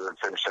this year and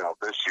finish out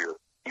this year?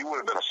 He would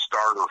have been a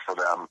starter for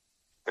them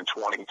in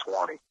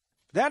 2020.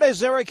 That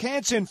is Eric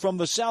Hansen from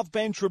the South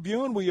Bend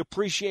Tribune. We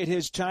appreciate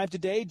his time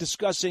today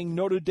discussing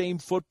Notre Dame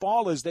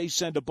football as they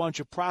send a bunch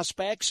of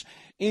prospects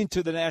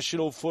into the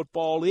National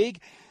Football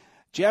League.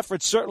 Jeff,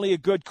 it's certainly a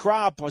good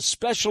crop,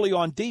 especially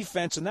on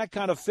defense, and that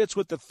kind of fits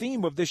with the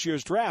theme of this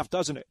year's draft,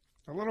 doesn't it?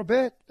 A little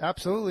bit,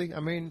 absolutely. I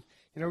mean,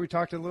 we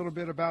talked a little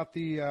bit about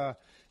the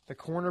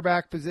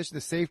cornerback position,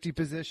 the safety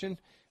position.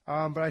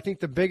 But I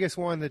think the biggest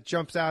one that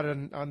jumps out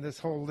on this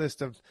whole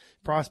list of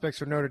prospects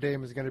for Notre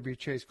Dame is going to be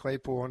Chase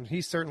Claypool, and he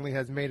certainly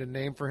has made a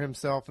name for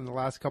himself in the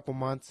last couple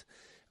months.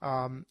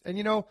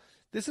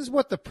 This is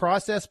what the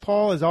process,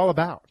 Paul, is all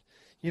about.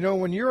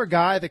 When you're a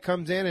guy that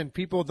comes in and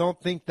people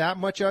don't think that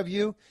much of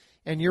you,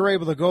 and you're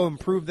able to go and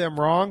prove them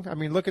wrong. I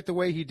mean, look at the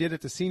way he did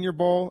at the Senior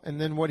Bowl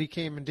and then what he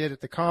came and did at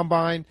the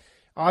Combine.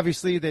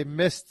 Obviously, they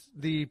missed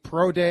the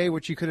pro day,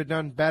 which he could have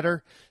done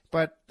better.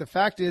 But the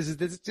fact is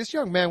that this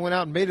young man went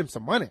out and made him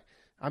some money.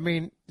 I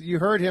mean, you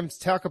heard him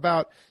talk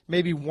about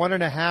maybe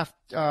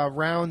 1.5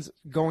 rounds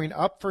going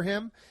up for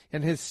him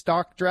in his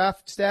stock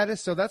draft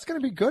status. So that's going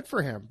to be good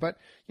for him. But,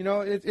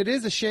 it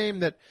is a shame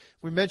that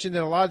we mentioned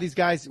that a lot of these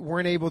guys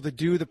weren't able to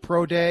do the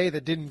pro day,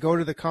 that didn't go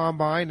to the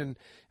Combine. And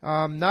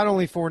not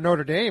only for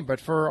Notre Dame, but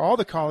for all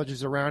the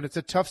colleges around. It's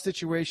a tough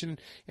situation,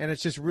 and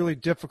it's just really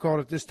difficult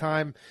at this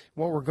time,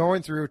 what we're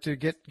going through, to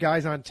get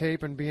guys on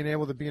tape and being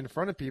able to be in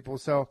front of people.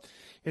 So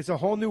it's a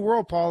whole new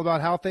world, Paul,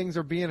 about how things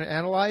are being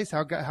analyzed,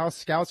 how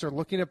scouts are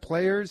looking at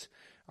players.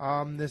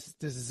 This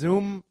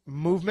Zoom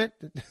movement,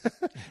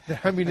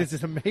 I mean, it's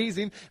just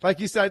amazing.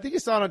 Like you said, I think you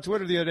saw it on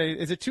Twitter the other day.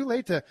 Is it too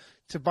late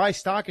to buy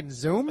stock in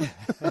Zoom?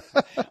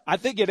 I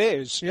think it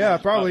is. Yeah,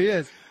 it probably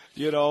is.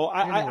 You know,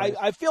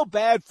 I feel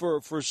bad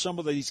for some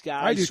of these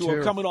guys who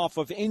are coming off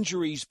of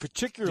injuries,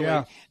 particularly.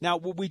 Yeah. Now,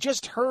 we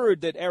just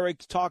heard that Eric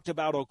talked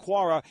about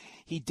Okwara.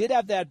 He did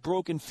have that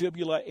broken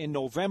fibula in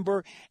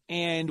November,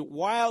 and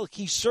while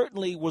he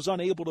certainly was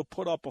unable to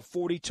put up a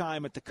 40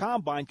 time at the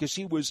Combine because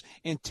he was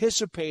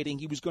anticipating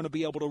he was going to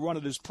be able to run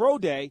at his pro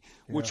day,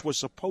 which was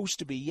supposed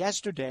to be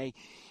yesterday,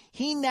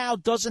 he now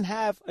doesn't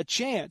have a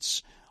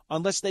chance,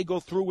 unless they go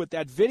through with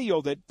that video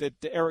that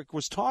Eric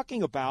was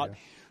talking about,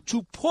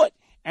 to put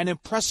an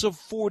impressive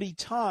 40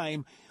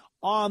 time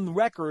on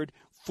record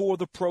for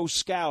the pro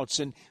scouts.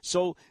 And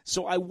so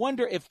I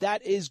wonder if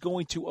that is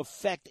going to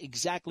affect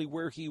exactly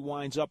where he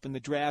winds up in the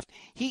draft.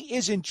 He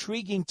is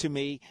intriguing to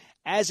me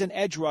as an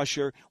edge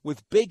rusher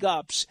with big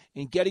ups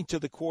in getting to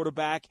the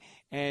quarterback.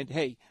 And,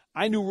 hey,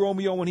 I knew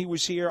Romeo when he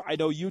was here. I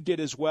know you did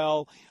as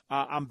well.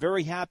 I'm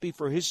very happy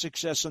for his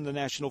success in the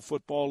National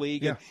Football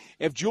League. Yeah. And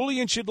if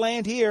Julian should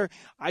land here,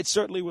 I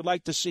certainly would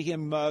like to see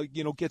him,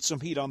 get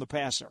some heat on the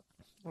passer.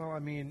 Well, I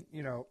mean,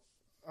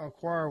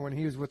 Okwara, when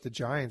he was with the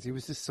Giants, he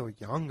was just so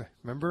young.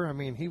 Remember? I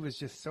mean, he was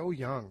just so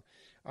young.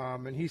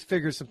 And he's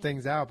figured some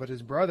things out. But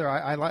his brother,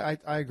 I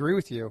agree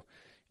with you.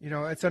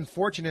 It's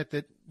unfortunate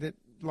that a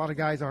lot of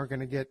guys aren't going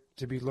to get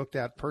to be looked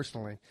at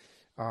personally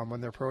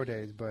on their pro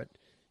days. But,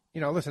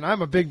 listen,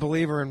 I'm a big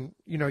believer in,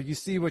 you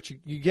see what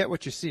you get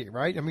what you see,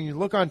 right? I mean, you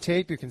look on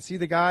tape, you can see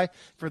the guy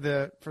for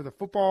the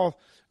football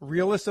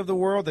realists of the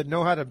world that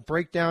know how to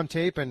break down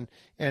tape and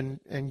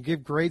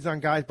give grades on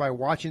guys by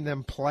watching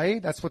them play.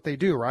 That's what they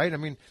do, right? I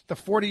mean, the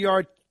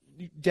 40-yard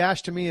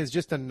dash to me is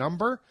just a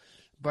number,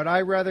 but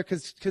I rather,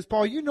 because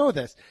Paul, you know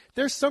this.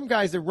 There's some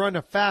guys that run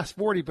a fast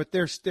 40, but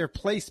their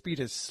play speed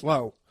is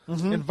slow,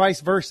 and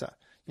vice versa.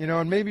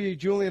 And maybe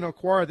Julian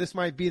Okwara, this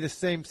might be the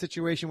same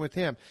situation with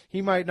him.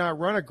 He might not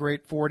run a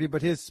great 40,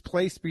 but his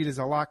play speed is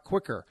a lot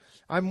quicker.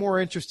 I'm more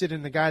interested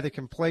in the guy that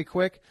can play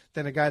quick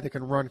than a guy that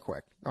can run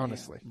quick,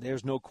 honestly. Yeah,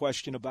 there's no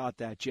question about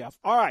that, Jeff.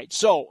 All right,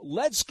 so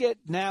let's get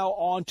now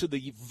on to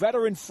the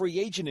veteran free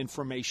agent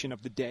information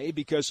of the day,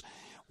 because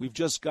we've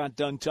just got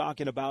done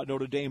talking about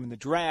Notre Dame in the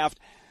draft.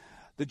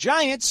 The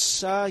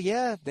Giants,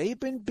 they've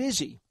been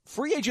busy.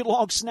 Free agent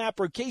long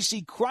snapper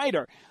Casey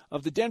Kreider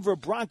of the Denver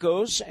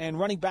Broncos and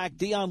running back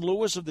Dion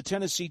Lewis of the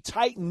Tennessee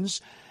Titans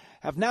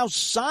have now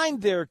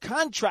signed their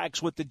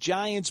contracts with the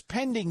Giants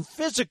pending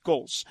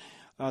physicals.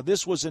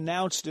 This was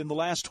announced in the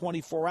last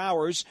 24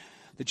 hours.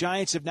 The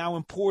Giants have now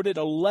imported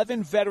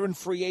 11 veteran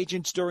free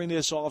agents during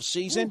this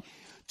offseason.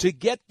 To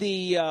get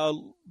the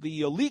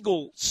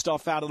illegal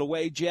stuff out of the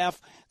way,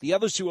 Jeff, the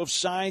others who have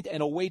signed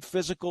and await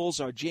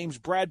physicals are James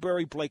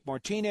Bradbury, Blake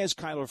Martinez,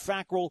 Kyler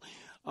Fackrell,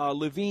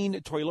 Levine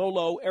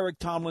Toilolo, Eric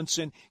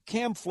Tomlinson,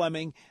 Cam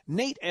Fleming,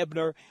 Nate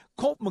Ebner,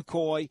 Colt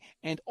McCoy,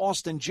 and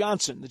Austin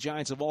Johnson. The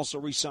Giants have also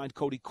re-signed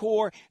Cody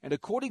Core, and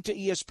according to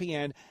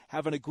ESPN,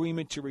 have an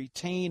agreement to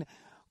retain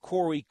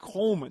Corey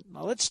Coleman.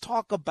 Now let's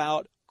talk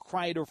about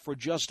Kreider for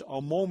just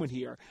a moment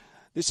here.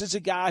 This is a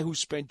guy who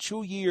spent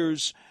 2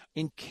 years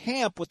in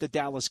camp with the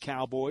Dallas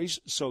Cowboys,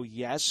 so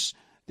yes,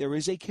 there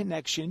is a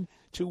connection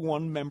to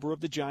one member of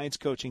the Giants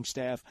coaching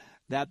staff,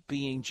 that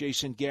being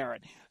Jason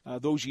Garrett.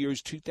 Those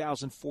years,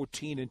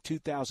 2014 and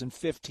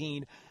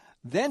 2015.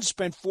 Then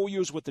spent 4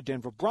 years with the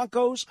Denver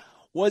Broncos,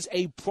 was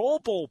a Pro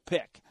Bowl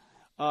pick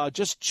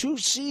just 2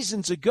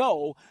 seasons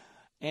ago,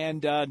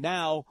 and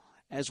now,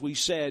 as we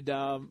said,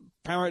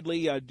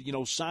 apparently,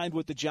 signed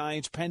with the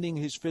Giants pending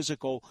his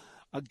physical.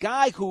 A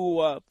guy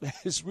who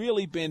has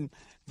really been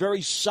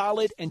very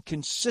solid and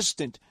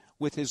consistent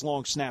with his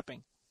long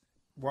snapping.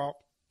 Well,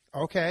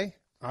 okay.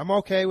 I'm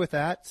okay with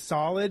that.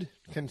 Solid,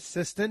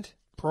 consistent,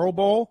 Pro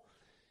Bowl,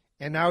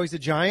 and now he's a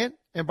Giant.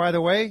 And by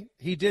the way,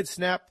 he did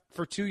snap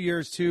for 2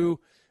 years to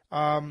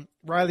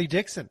Riley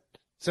Dixon.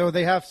 So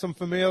they have some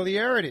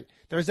familiarity.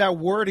 There's that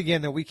word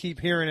again that we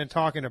keep hearing and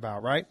talking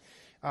about, right?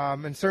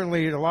 And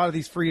certainly a lot of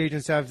these free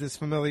agents have this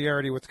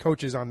familiarity with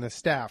coaches on this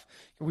staff.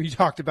 We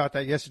talked about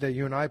that yesterday,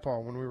 you and I,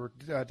 Paul, when we were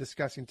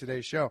discussing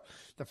today's show.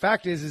 The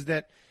fact is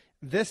that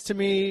this, to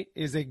me,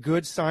 is a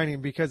good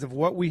signing because of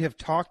what we have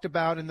talked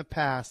about in the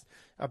past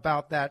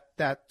about there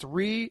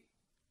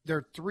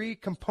are 3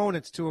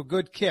 components to a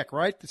good kick,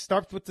 right? It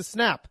starts with the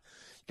snap.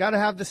 Got to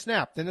have the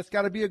snap. Then it's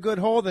got to be a good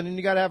hold, and then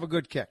you got to have a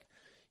good kick.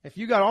 If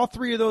you got all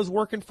 3 of those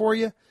working for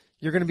you,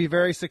 you're going to be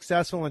very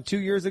successful. And 2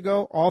 years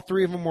ago, all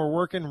 3 of them were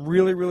working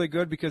really, really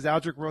good because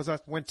Aldrick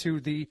Rosas went to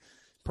the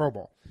Pro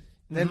Bowl.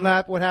 And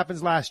then what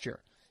happens last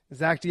year?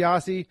 Zach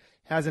Diassi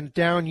has a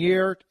down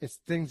year.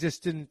 Things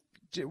just didn't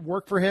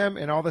work for him,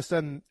 and all of a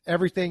sudden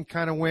everything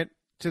kind of went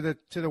to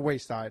the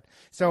wayside.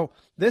 So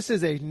this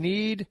is a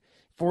need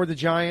for the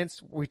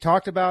Giants. We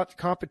talked about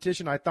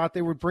competition. I thought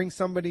they would bring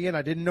somebody in.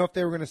 I didn't know if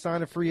they were going to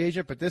sign a free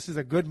agent, but this is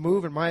a good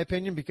move, in my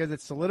opinion, because it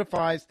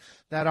solidifies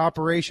that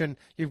operation.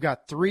 You've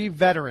got 3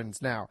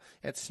 veterans now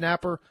at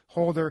snapper,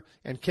 holder,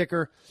 and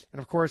kicker. And,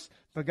 of course,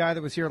 the guy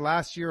that was here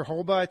last year,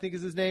 Holba, I think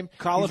is his name.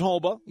 Colin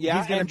Holba,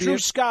 yeah, and Drew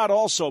Scott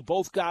also,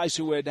 both guys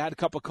who had a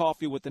cup of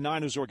coffee with the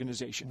Niners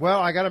organization.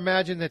 Well, I got to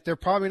imagine that they're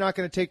probably not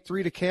going to take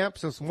 3 to camp,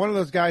 so one of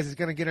those guys is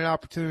going to get an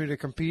opportunity to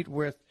compete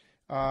with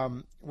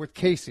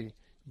Casey.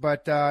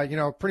 But,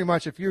 pretty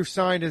much if you're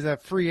signed as a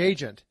free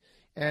agent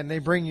and they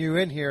bring you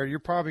in here, you're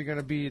probably going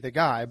to be the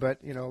guy.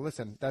 But,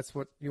 listen, that's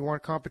what you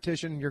want,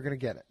 competition, you're going to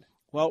get it.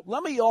 Well,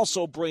 let me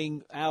also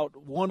bring out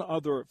one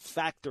other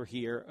factor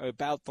here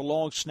about the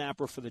long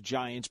snapper for the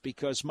Giants,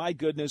 because, my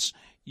goodness,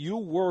 you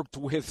worked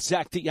with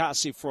Zach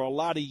DiAsi for a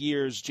lot of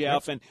years,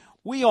 Jeff, and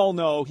we all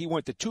know he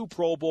went to 2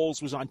 Pro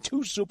Bowls, was on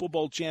 2 Super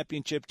Bowl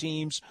championship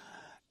teams.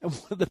 And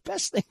one of the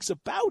best things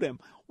about him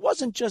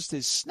wasn't just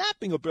his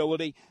snapping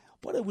ability,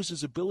 but it was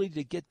his ability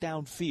to get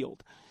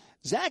downfield.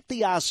 Zach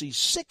DiAsi,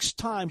 6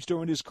 times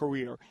during his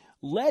career,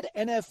 led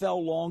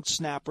NFL long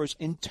snappers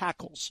in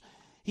tackles.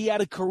 He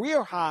had a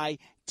career-high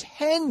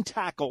 10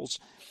 tackles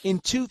in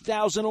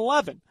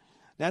 2011.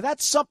 Now,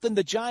 that's something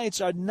the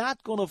Giants are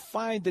not going to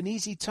find an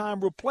easy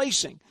time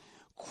replacing.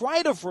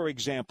 Kreider, for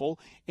example,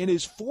 in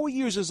his 4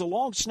 years as a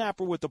long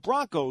snapper with the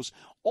Broncos,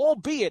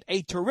 albeit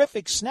a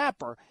terrific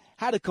snapper,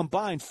 had a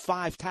combined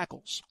 5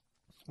 tackles.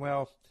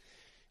 Well,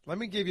 let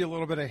me give you a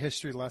little bit of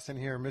history lesson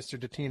here, Mr.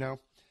 Dottino.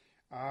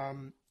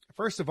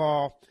 First of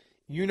all,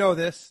 you know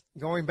this,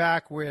 going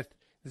back with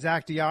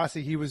Zach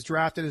DiAsi, he was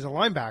drafted as a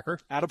linebacker.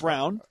 Out of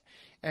Brown.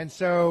 And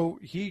so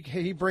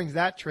he brings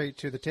that trait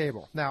to the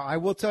table. Now, I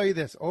will tell you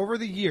this. Over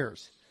the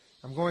years,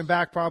 I'm going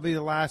back probably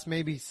the last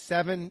maybe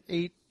 7,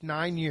 8,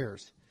 9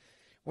 years,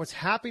 what's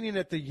happening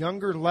at the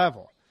younger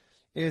level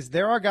is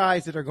there are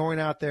guys that are going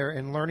out there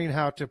and learning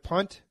how to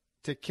punt,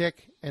 to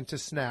kick, and to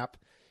snap.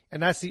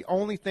 And that's the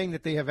only thing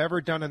that they have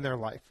ever done in their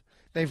life.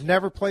 They've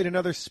never played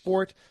another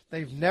sport.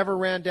 They've never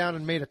ran down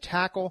and made a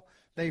tackle.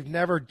 They've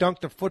never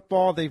dunked a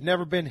football. They've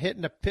never been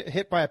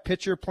hit by a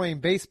pitcher playing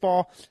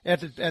baseball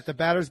at the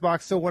batter's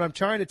box. So what I'm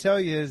trying to tell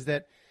you is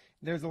that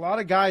there's a lot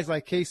of guys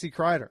like Casey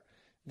Kreider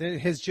that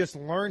has just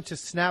learned to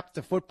snap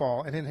the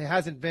football, and it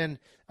hasn't been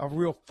a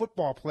real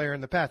football player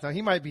in the past. Now,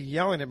 he might be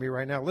yelling at me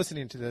right now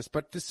listening to this,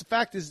 but the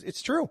fact is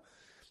it's true.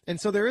 And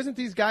so there isn't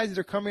these guys that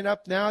are coming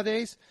up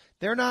nowadays.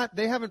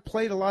 They haven't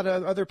played a lot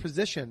of other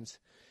positions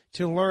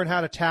to learn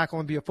how to tackle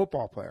and be a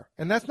football player.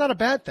 And that's not a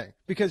bad thing,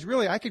 because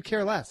really I could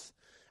care less.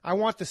 I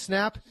want the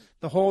snap,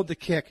 the hold, the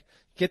kick,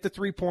 get the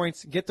 3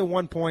 points, get the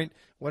 1 point,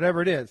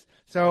 whatever it is.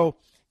 So,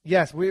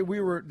 yes,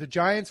 the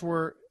Giants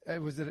were,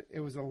 it was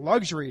a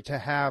luxury to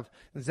have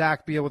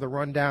Zach be able to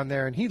run down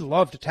there, and he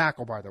loved to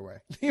tackle, by the way.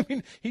 I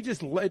mean, he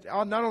just,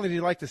 not only did he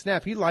like the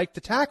snap, he liked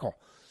to tackle.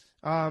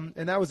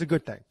 And that was a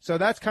good thing. So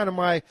that's kind of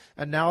my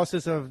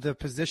analysis of the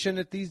position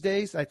at these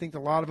days. I think a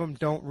lot of them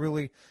don't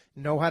really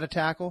know how to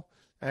tackle,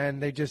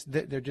 and they're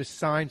just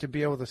signed to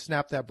be able to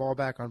snap that ball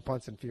back on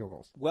punts and field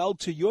goals. Well,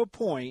 to your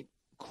point,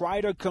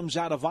 Kreider comes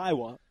out of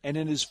Iowa, and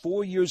in his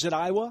 4 years at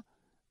Iowa,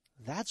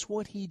 that's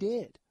what he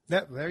did.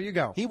 There you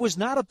go. He was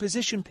not a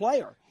position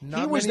player.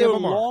 He was their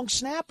long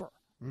snapper.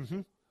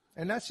 Mm-hmm.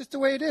 And that's just the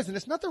way it is, and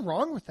there's nothing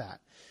wrong with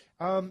that.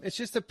 It's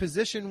just a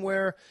position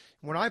where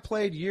when I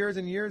played years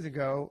and years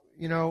ago,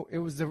 it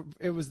was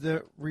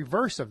the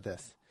reverse of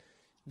this.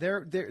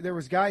 There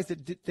was guys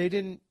that they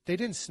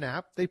didn't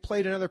snap. They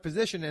played another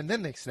position and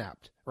then they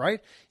snapped, right?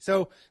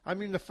 So, I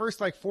mean, the first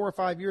 4 or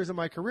 5 years of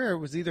my career, it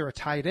was either a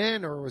tight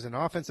end or it was an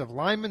offensive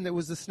lineman that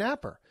was the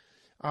snapper.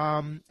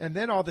 And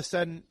then all of a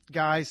sudden,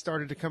 guys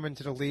started to come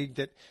into the league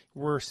that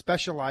were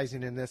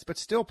specializing in this, but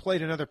still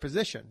played another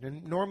position.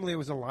 And normally it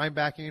was a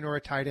linebacking or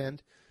a tight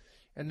end.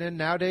 And then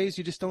nowadays,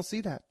 you just don't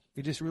see that.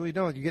 You just really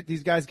don't.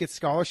 These guys get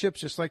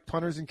scholarships just like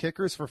punters and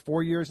kickers for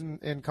 4 years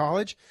in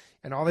college,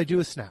 and all they do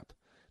is snap.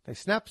 They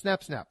snap,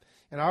 snap, snap.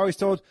 And I always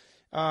told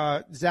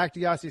Zach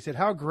DiAsi, he said,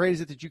 how great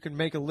is it that you can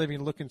make a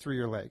living looking through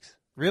your legs?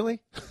 Really?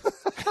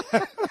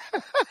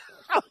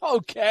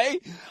 Okay.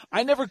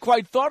 I never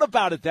quite thought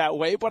about it that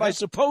way, but I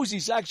suppose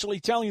he's actually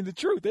telling the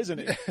truth, isn't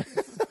he?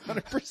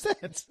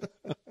 100%.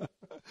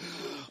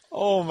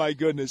 Oh, my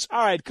goodness.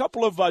 All right, a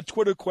couple of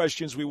Twitter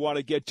questions we want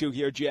to get to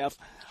here, Jeff.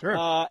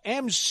 Sure.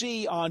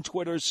 MC on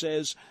Twitter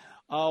says,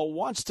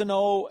 wants to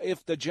know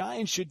if the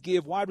Giants should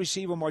give wide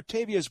receiver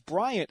Martavius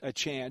Bryant a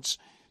chance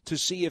to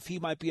see if he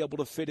might be able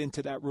to fit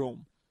into that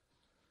room.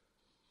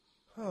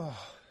 Oh,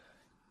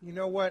 you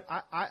know what?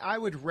 I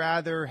would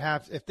rather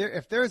have,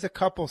 if there's a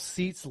couple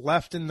seats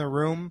left in the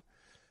room,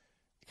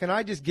 can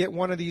I just get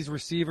one of these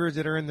receivers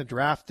that are in the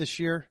draft this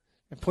year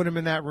and put him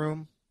in that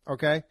room?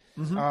 Okay.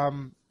 Mm-hmm.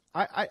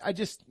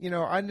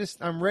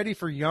 I'm ready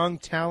for young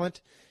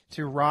talent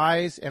to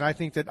rise, and I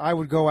think that I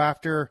would go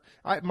after.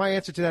 My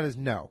answer to that is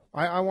no.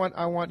 I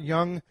want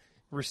young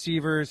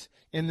receivers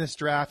in this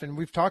draft, and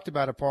we've talked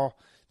about it, Paul.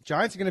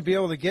 Giants are going to be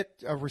able to get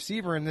a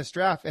receiver in this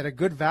draft at a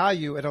good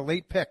value at a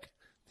late pick.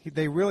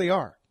 They really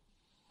are.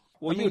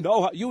 Well, you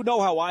know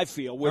how I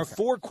feel. With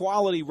 4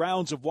 quality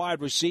rounds of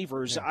wide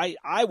receivers,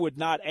 I would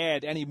not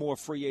add any more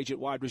free agent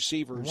wide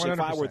receivers. 100%. If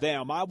I were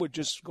them. I would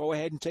just go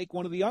ahead and take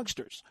one of the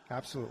youngsters.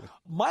 Absolutely.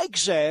 Mike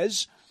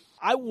says,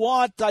 I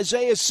want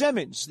Isaiah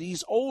Simmons.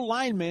 These old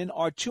linemen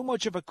are too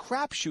much of a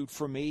crapshoot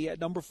for me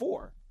at number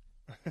 4.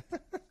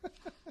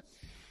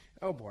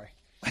 Oh, boy.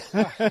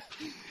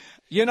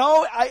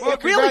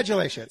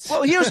 Congratulations.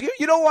 Well,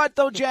 you know what,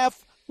 though,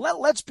 Jeff?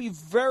 Let's be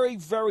very,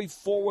 very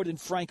forward and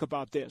frank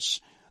about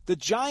this. The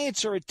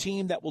Giants are a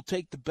team that will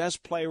take the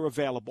best player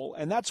available,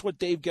 and that's what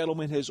Dave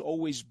Gettleman has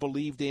always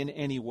believed in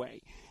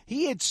anyway.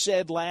 He had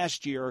said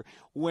last year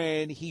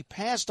when he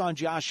passed on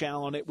Josh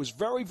Allen, it was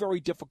very, very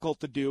difficult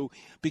to do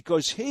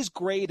because his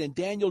grade and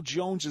Daniel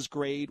Jones's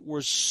grade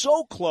were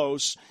so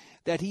close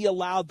that he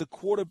allowed the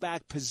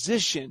quarterback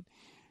position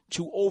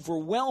to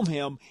overwhelm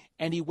him,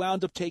 and he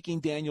wound up taking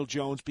Daniel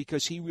Jones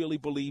because he really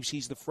believes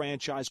he's the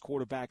franchise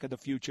quarterback of the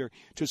future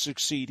to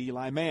succeed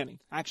Eli Manning.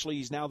 Actually,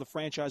 he's now the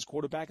franchise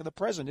quarterback of the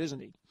present, isn't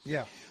he?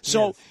 Yeah.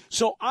 So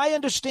I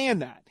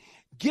understand that.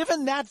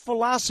 Given that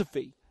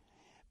philosophy,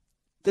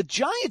 the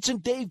Giants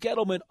and Dave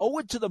Gettleman owe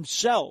it to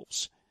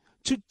themselves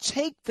to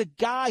take the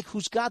guy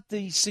who's got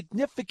the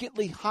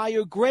significantly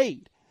higher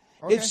grade.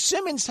 Okay. If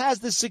Simmons has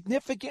the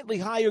significantly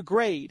higher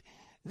grade,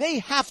 they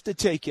have to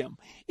take him.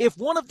 If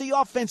one of the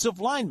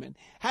offensive linemen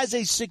has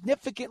a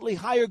significantly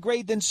higher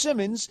grade than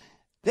Simmons,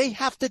 they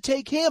have to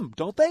take him,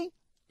 don't they?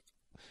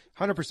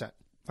 100%.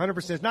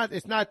 100%.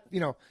 It's not,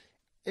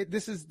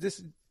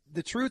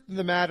 the truth of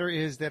the matter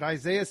is that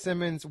Isaiah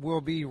Simmons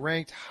will be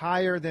ranked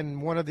higher than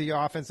one of the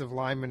offensive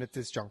linemen at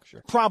this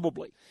juncture.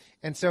 Probably.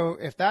 And so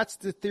if that's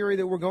the theory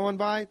that we're going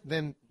by,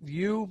 then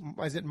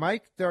is it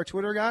Mike, our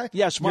Twitter guy?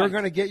 Yes, Mike. You're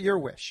going to get your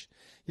wish.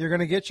 You're going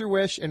to get your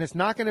wish, and it's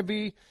not going to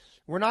be –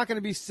 we're not going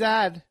to be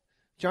sad.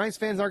 Giants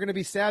fans aren't going to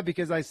be sad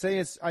because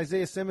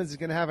Isaiah Simmons is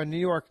going to have a New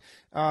York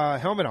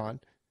helmet on.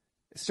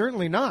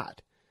 Certainly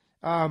not.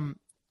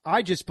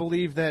 I just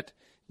believe that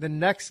the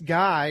next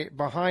guy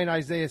behind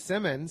Isaiah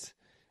Simmons,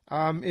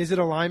 is it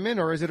a lineman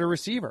or is it a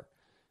receiver?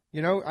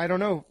 I don't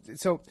know.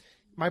 So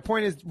my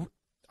point is,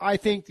 I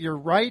think you're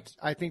right.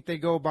 I think they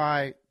go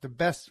by the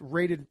best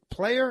rated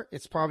player.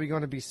 It's probably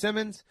going to be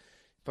Simmons.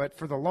 But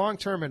for the long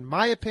term, in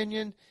my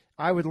opinion,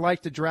 I would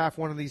like to draft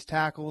one of these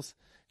tackles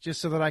just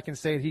so that I can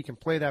say that he can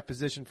play that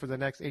position for the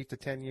next 8 to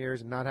 10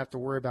 years and not have to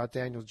worry about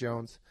Daniel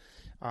Jones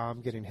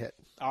getting hit.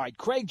 All right,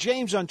 Craig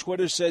James on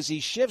Twitter says he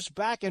shifts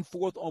back and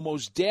forth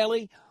almost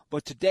daily,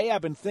 but today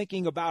I've been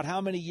thinking about how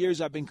many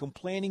years I've been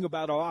complaining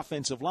about our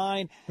offensive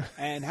line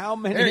and how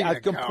many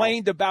I've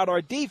complained about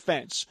our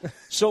defense.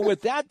 So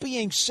with that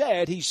being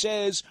said, he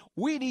says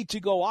we need to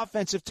go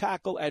offensive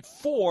tackle at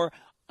 4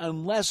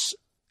 unless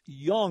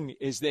Young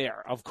is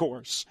there, of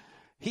course.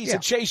 He's a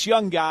Chase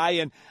Young guy,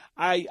 and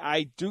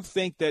I do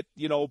think that,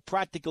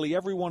 practically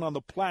everyone on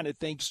the planet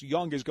thinks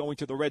Young is going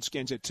to the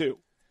Redskins at 2.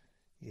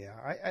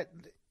 Yeah,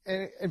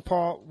 and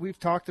Paul, we've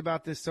talked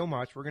about this so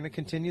much. We're going to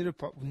continue to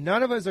 –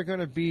 none of us are going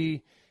to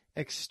be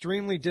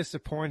extremely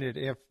disappointed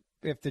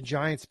if the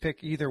Giants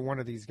pick either one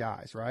of these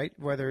guys, right?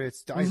 Whether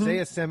it's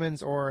Isaiah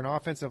Simmons or an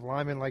offensive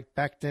lineman like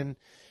Becton,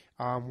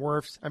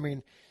 Wirfs. I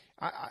mean,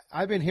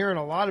 I've been hearing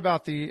a lot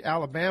about the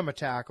Alabama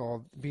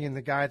tackle being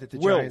the guy that the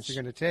Giants are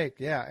going to take.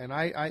 Yeah, and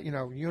I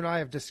you and I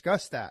have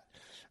discussed that.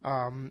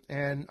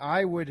 And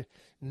I would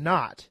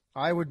not.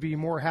 I would be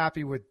more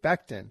happy with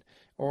Becton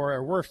or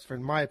Wirfs,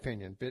 in my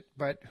opinion.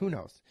 But who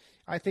knows?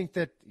 I think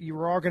that you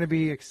were all going to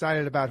be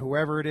excited about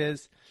whoever it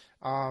is.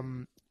 Let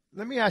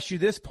me ask you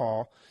this,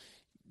 Paul.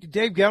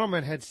 Dave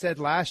Gettleman had said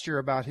last year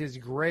about his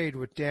grade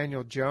with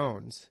Daniel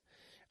Jones.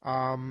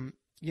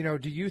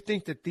 Do you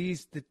think that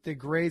the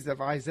grades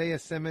of Isaiah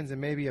Simmons and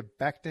maybe a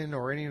Becton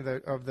or any of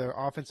the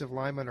offensive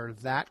linemen are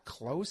that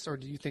close, or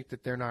do you think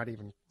that they're not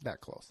even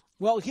that close?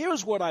 Well,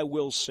 here's what I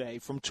will say.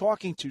 From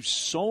talking to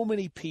so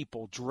many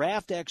people,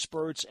 draft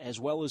experts as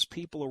well as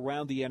people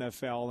around the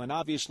NFL, and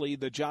obviously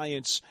the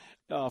Giants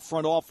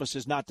front office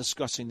is not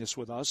discussing this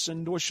with us,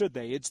 and nor should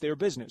they. It's their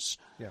business.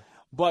 Yeah.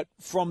 But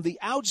from the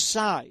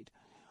outside,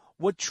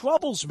 what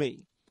troubles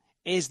me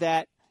is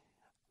that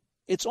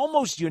it's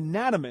almost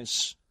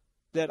unanimous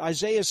that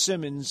Isaiah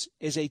Simmons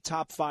is a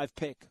top 5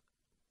 pick,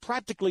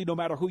 practically no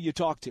matter who you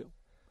talk to.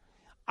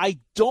 I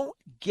don't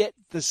get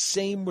the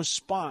same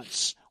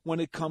response when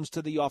it comes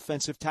to the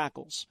offensive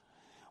tackles.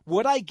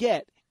 What I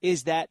get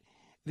is that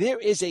there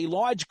is a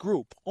large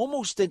group,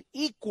 almost an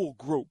equal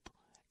group,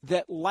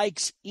 that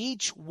likes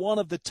each one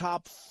of the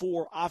top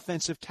 4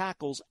 offensive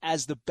tackles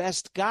as the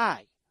best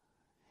guy.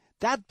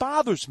 That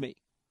bothers me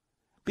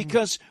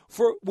because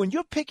when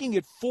you're picking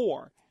at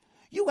 4,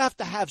 you have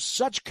to have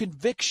such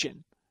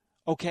conviction,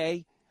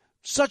 okay,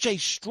 such a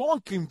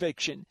strong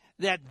conviction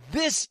that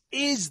this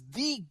is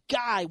the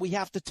guy we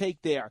have to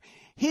take there.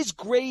 His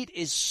grade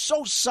is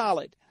so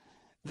solid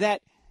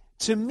that,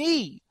 to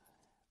me,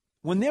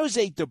 when there's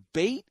a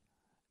debate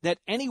that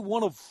any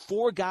one of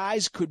 4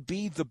 guys could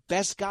be the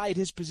best guy at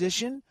his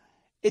position,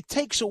 it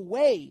takes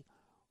away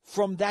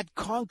from that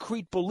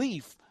concrete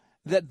belief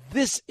that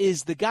this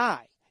is the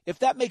guy. if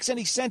that makes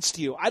any sense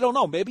to you. I don't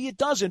know. Maybe it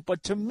doesn't,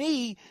 but to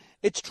me,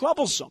 it's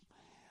troublesome.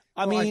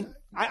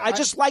 I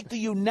just like the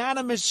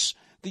unanimous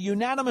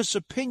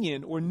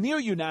opinion or near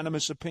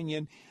unanimous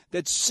opinion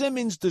that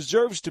Simmons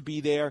deserves to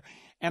be there,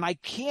 and I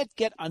can't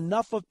get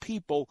enough of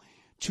people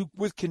to,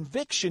 with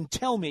conviction,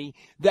 tell me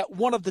that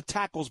one of the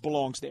tackles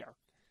belongs there.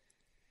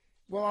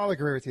 Well, I'll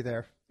agree with you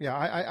there. Yeah,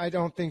 I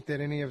don't think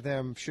that any of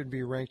them should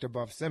be ranked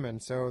above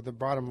Simmons. So the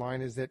bottom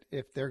line is that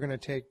if they're going to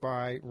take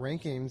by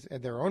rankings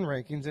and their own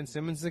rankings, then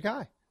Simmons is the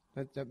guy.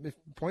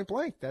 Point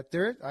blank.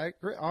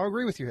 I'll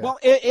agree with you here. Well,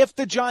 if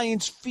the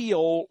Giants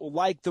feel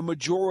like the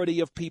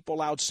majority of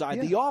people outside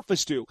the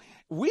office do,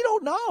 we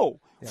don't know.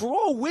 Yeah. For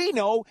all we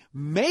know,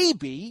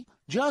 maybe,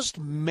 just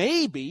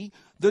maybe,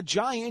 the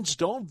Giants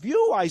don't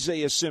view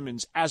Isaiah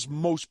Simmons as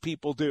most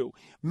people do.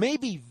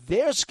 Maybe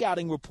their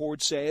scouting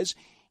report says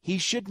he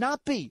should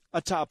not be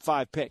a top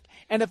 5 pick.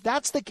 And if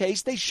that's the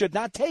case, they should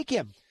not take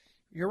him.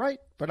 You're right,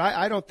 but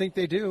I don't think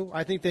they do.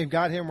 I think they've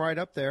got him right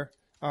up there.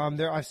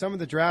 There are some of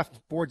the draft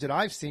boards that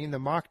I've seen, the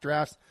mock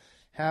drafts,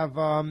 have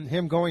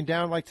him going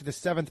down like to the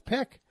 7th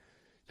pick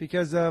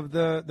because of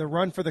the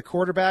run for the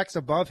quarterbacks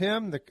above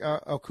him, the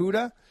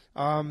Okudah,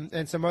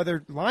 and some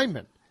other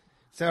linemen.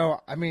 So,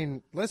 I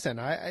mean, listen,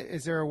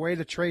 is there a way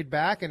to trade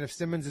back? And if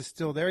Simmons is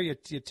still there, you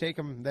take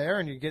him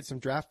there and you get some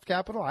draft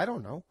capital? I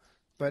don't know.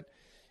 But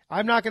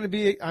I'm not going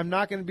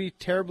to be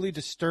terribly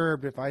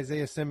disturbed if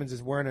Isaiah Simmons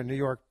is wearing a New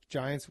York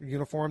Giants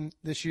uniform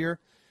this year.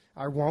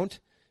 I won't.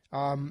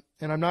 And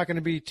I'm not going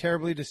to be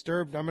terribly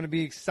disturbed. I'm going to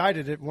be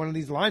excited if one of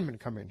these linemen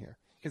come in here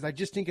because I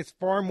just think it's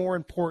far more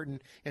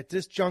important at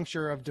this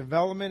juncture of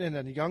development and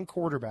a young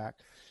quarterback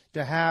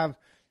to have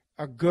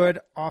a good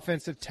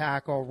offensive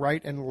tackle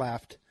right and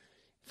left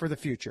for the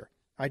future.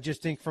 I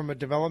just think from a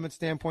development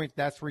standpoint,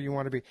 that's where you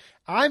want to be.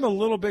 I'm a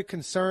little bit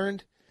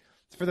concerned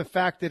for the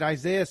fact that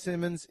Isaiah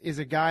Simmons is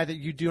a guy that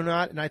you do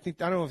not, and I don't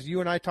know if you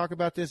and I talk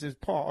about this as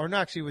Paul, or no,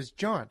 actually it was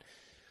John,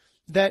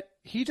 that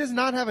he does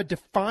not have a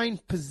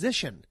defined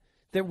position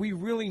that we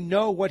really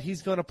know what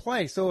he's going to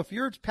play. So if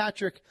you're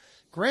Patrick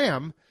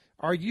Graham,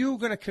 are you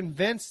going to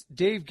convince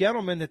Dave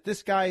Gettleman that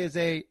this guy is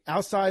a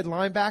outside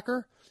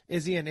linebacker?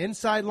 Is he an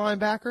inside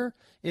linebacker?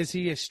 Is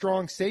he a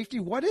strong safety?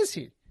 What is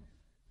he?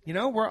 You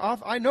know,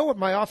 I know what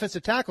my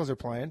offensive tackles are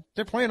playing.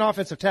 They're playing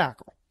offensive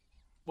tackle.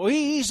 Well,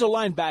 he's a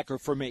linebacker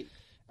for me.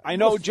 I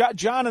know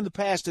John in the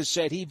past has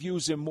said he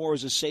views him more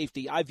as a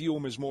safety. I view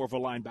him as more of a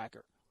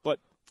linebacker. But,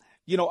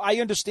 you know, I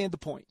understand the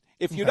point.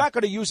 If you're not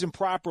going to use him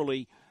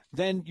properly,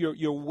 then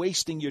you're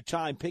wasting your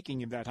time picking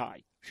him that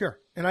high. Sure.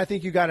 And I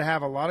think you got to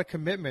have a lot of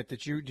commitment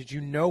that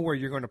you know where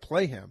you're going to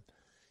play him.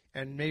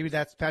 And maybe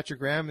that's Patrick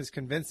Graham is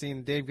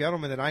convincing Dave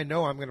Gettleman that I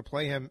know I'm going to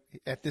play him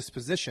at this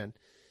position.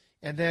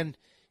 And then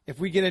if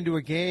we get into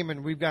a game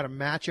and we've got a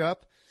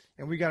matchup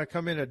and we got to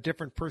come in a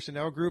different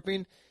personnel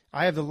grouping,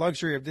 I have the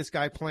luxury of this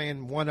guy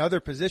playing one other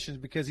positions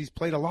because he's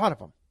played a lot of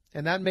them.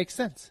 And that makes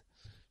sense.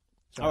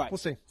 So, all right. We'll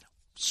see.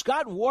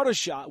 Scott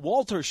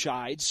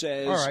Walterscheid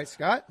says, all right,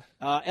 Scott.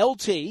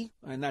 LT,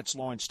 and that's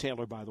Lawrence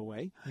Taylor, by the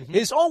way,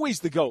 is always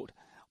the GOAT.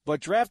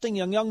 But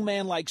drafting a young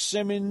man like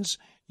Simmons,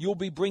 you'll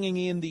be bringing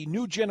in the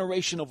new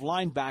generation of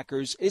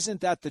linebackers.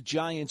 Isn't that the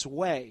Giants'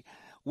 way?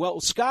 Well,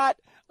 Scott,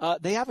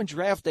 they haven't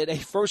drafted a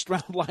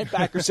first-round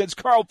linebacker since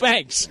Carl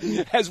Banks,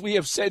 as we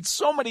have said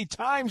so many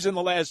times in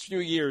the last few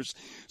years.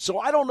 So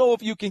I don't know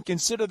if you can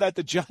consider that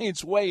the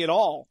Giants' way at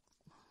all.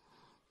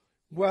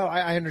 Well,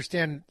 I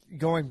understand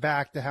going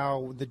back to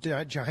how the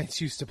Giants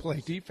used to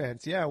play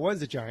defense. Yeah, it was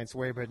the Giants'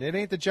 way, but it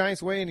ain't the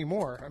Giants' way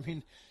anymore. I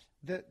mean,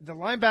 the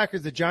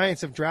linebackers the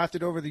Giants have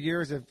drafted over the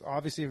years have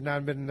obviously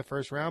not been in the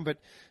first round, but,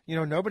 you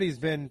know, nobody's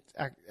been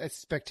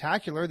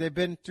spectacular. They've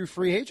been through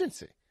free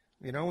agency.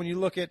 You know, when you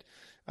look at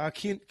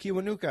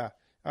Kiwanuka,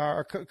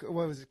 or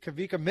what was it,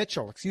 Kavika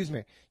Mitchell, excuse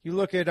me. You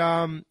look at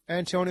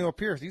Antonio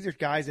Pierce. These are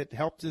guys that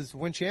helped us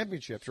win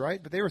championships,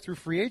 right? But they were through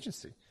free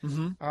agency.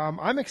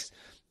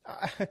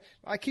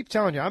 I keep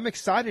telling you, I'm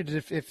excited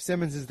if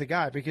Simmons is the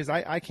guy because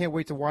I can't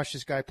wait to watch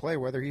this guy play,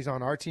 whether he's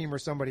on our team or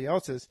somebody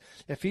else's.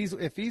 If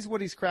he's what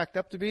he's cracked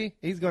up to be,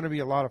 he's going to be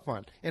a lot of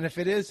fun. And if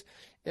it is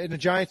in a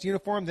Giants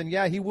uniform, then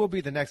yeah, he will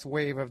be the next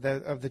wave of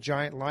the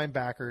Giant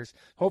linebackers.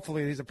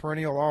 Hopefully, he's a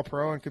perennial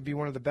All-Pro and could be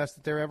one of the best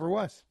that there ever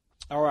was.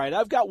 All right,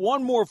 I've got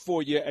one more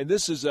for you, and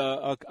this is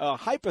a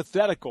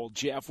hypothetical,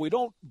 Jeff. We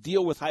don't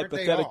deal with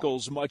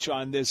hypotheticals much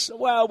on this.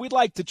 Well, we'd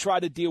like to try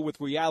to deal with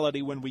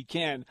reality when we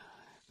can.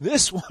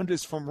 This one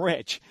is from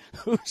Rich,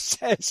 who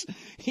says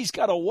he's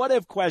got a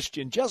what-if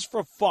question just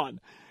for fun.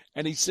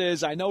 And he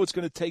says, I know it's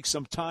going to take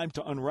some time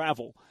to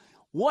unravel.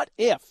 What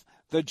if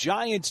the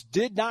Giants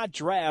did not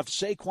draft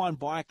Saquon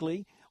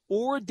Barkley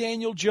or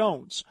Daniel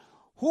Jones?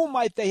 Who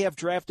might they have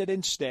drafted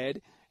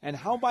instead? And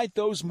how might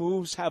those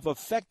moves have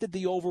affected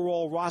the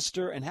overall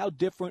roster? And how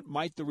different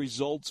might the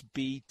results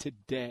be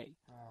today?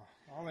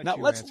 Now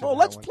let's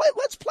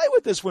play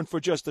with this one for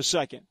just a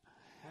second.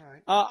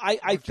 All right.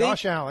 I think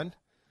Josh Allen.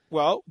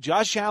 Well,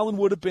 Josh Allen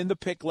would have been the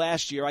pick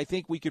last year. I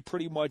think we could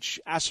pretty much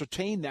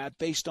ascertain that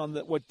based on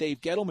what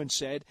Dave Gettleman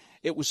said.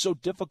 It was so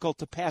difficult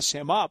to pass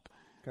him up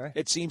Okay.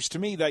 It seems to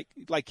me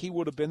like he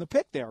would have been the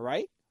pick there,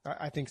 right?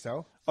 I think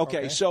so.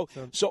 Okay, so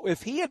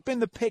if he had been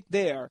the pick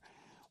there,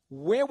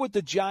 where would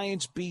the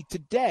Giants be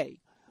today?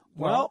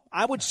 Well,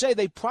 I would say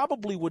they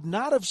probably would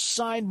not have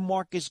signed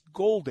Marcus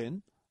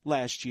Golden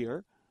last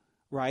year,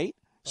 right?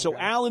 So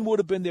Allen would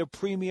have been their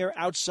premier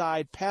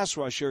outside pass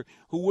rusher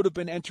who would have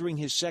been entering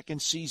his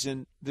second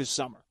season this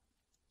summer.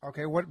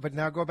 Okay, but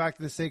now go back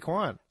to the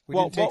Saquon.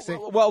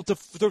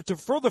 To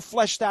further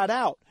flesh that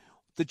out,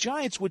 the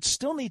Giants would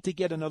still need to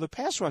get another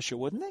pass rusher,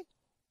 wouldn't they?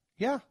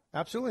 Yeah,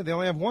 absolutely. They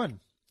only have one.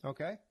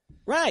 Okay.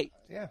 Right.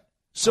 Yeah.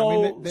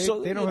 So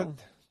they don't have,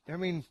 I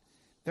mean,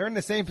 they're in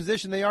the same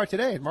position they are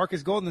today.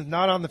 Marcus Golden is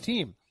not on the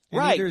team. And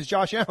right. neither is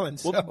Josh Allen.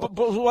 So.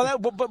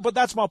 But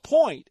that's my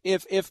point.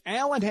 If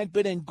Allen had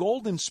been in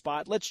Golden's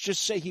spot, let's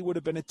just say he would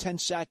have been a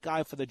 10-sack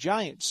guy for the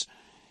Giants.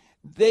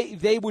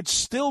 They would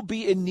still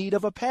be in need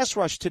of a pass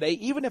rush today,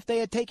 even if they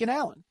had taken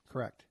Allen.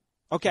 Correct.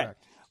 Okay.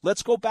 Correct.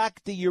 Let's go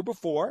back the year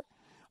before.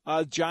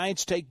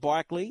 Giants take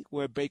Barkley,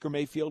 where Baker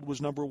Mayfield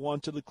was number 1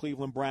 to the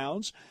Cleveland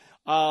Browns.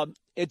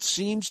 It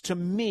seems to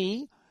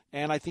me,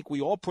 and I think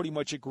we all pretty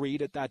much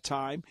agreed at that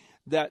time,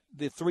 that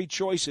the three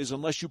choices,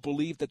 unless you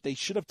believe that they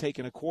should have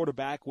taken a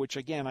quarterback, which,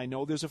 again, I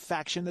know there's a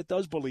faction that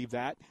does believe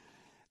that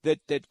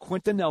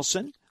Quentin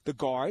Nelson, the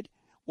guard,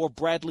 or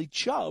Bradley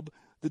Chubb,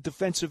 the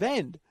defensive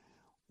end,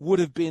 would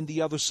have been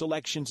the other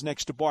selections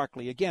next to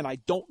Barkley. Again, I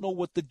don't know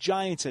what the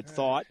Giants had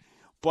thought,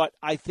 but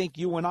I think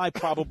you and I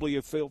probably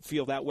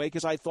feel that way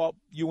because I thought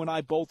you and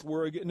I both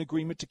were in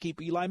agreement to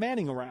keep Eli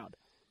Manning around.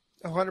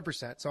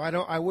 100%. So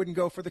I wouldn't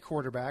go for the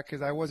quarterback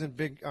because I wasn't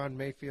big on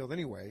Mayfield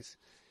anyways.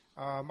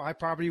 I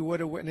probably would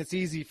have, and it's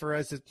easy for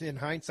us in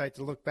hindsight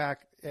to look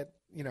back at,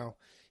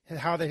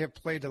 how they have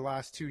played the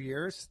last 2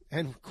 years,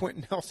 and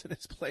Quentin Nelson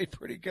has played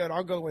pretty good.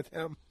 I'll go with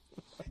him.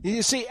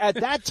 You see, at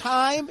that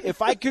time,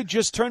 if I could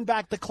just turn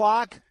back the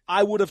clock,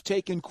 I would have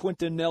taken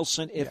Quentin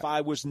Nelson if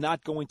I was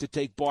not going to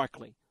take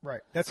Barkley.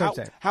 Right. That's what I'm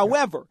saying.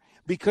 However,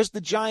 because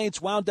the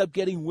Giants wound up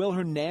getting Will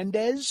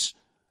Hernandez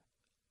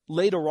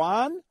later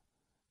on,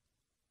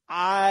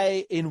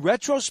 in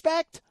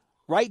retrospect,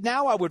 right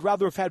now, I would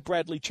rather have had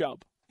Bradley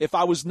Chubb if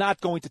I was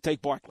not going to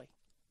take Barkley.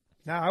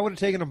 No, I would have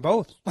taken them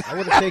both. I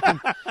would have taken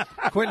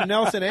Quentin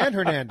Nelson and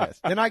Hernandez.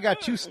 Then I got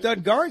 2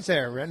 stud guards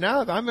there.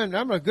 Now I'm in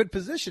a good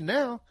position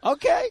now.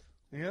 Okay.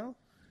 Yeah.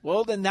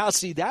 Well, then now,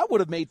 see, that would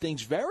have made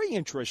things very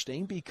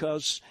interesting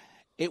because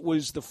it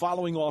was the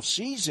following off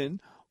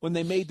season when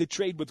they made the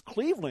trade with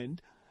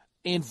Cleveland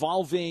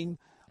involving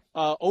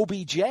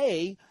OBJ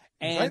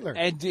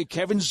and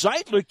Kevin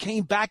Zeitler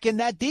came back in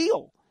that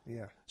deal.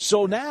 Yeah.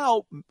 So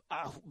now,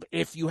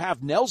 if you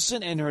have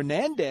Nelson and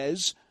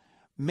Hernandez,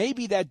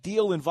 maybe that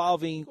deal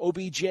involving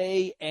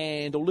OBJ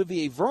and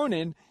Olivier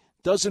Vernon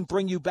doesn't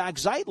bring you back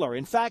Zeitler.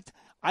 In fact,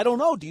 I don't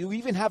know. Do you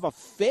even have a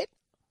fit?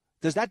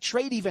 Does that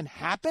trade even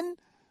happen?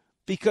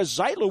 Because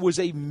Zeitler was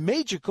a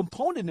major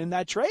component in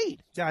that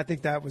trade. Yeah, I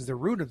think that was the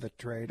root of the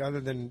trade,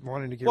 other than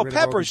wanting to get rid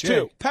Peppers of OBJ.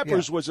 too.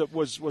 Peppers was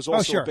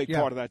also a big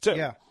part of that too.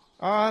 Yeah.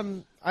 I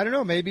don't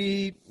know.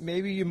 Maybe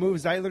you move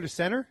Zeitler to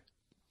center.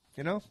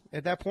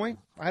 At that point,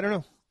 I don't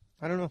know.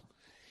 And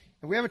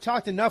we haven't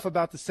talked enough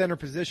about the center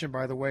position,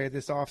 by the way,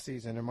 this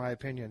offseason, in my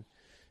opinion.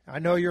 I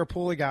know you're a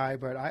Pulley guy,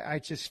 but I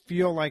just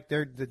feel like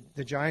the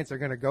Giants are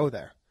going to go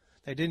there.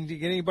 They didn't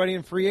get anybody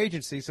in free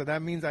agency, so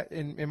that means,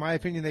 in my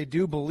opinion, they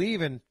do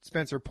believe in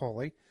Spencer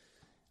Pulley.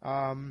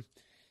 And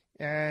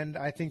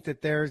I think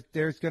that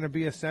there's going to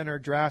be a center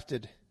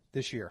drafted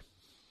this year.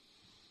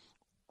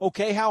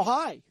 Okay, how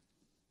high?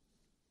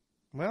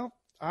 Well,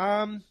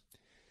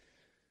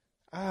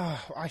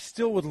 I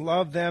still would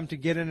love them to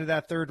get into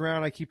that third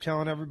round. I keep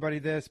telling everybody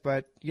this,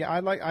 but yeah, I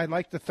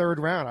like the third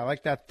round. I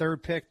like that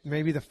third pick,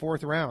 maybe the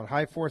fourth round,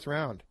 high fourth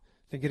round,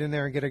 to get in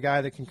there and get a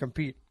guy that can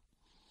compete.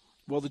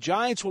 Well, the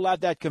Giants will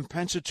have that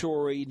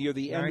compensatory near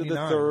the end 99. of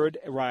the third,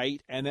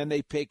 right? And then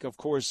they pick, of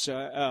course,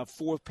 4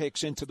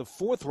 picks into the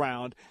fourth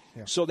round.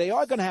 Yeah. So they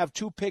are going to have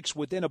 2 picks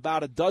within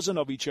about a dozen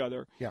of each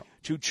other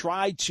to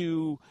try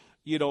to,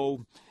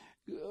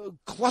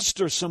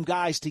 cluster some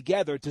guys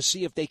together to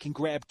see if they can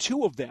grab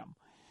 2 of them.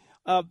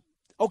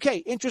 Okay,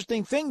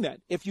 interesting thing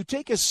then. If you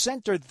take a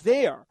center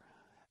there,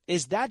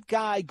 is that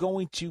guy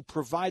going to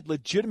provide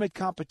legitimate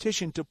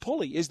competition to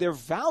Pulley? Is there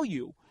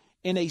value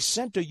in a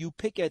center you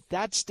pick at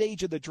that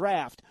stage of the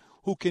draft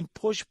who can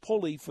push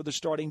Pulley for the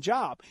starting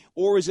job?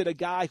 Or is it a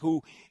guy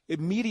who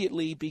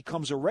immediately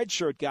becomes a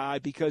redshirt guy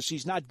because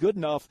he's not good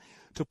enough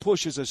to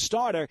push as a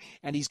starter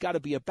and he's got to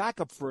be a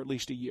backup for at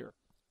least a year?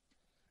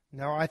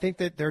 No, I think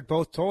that they're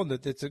both told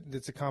that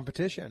it's a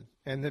competition,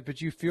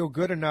 but you feel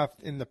good enough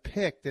in the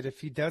pick that if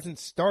he doesn't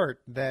start,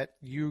 that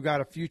you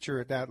got a future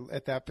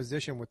at that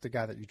position with the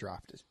guy that you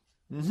drafted.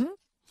 Mm-hmm.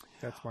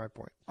 That's my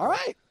point. All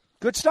right,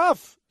 good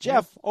stuff,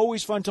 Jeff.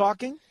 Always fun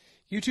talking.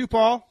 You too,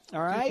 Paul.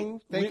 All right.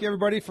 Thank you,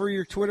 everybody, for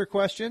your Twitter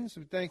questions.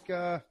 We thank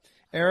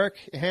Eric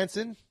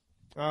Hansen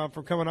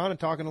for coming on and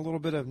talking a little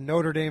bit of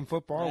Notre Dame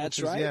football.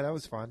 That's right. Yeah, that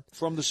was fun.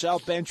 From the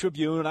South Bend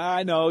Tribune.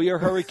 I know your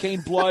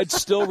Hurricane blood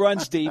still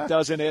runs deep,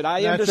 doesn't it?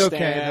 I That's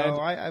understand.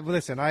 Okay, though.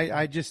 Listen.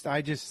 I just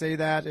say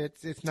that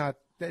it's not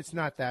it's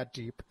not that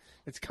deep.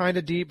 It's kind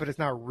of deep, but it's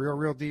not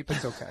real deep.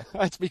 It's okay.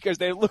 That's because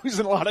they're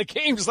losing a lot of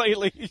games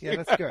lately. Yeah,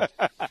 that's good.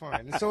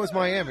 Fine. And so is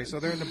Miami, so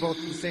they're in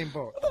the same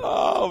boat.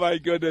 Oh, my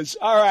goodness.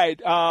 All right.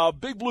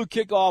 Big Blue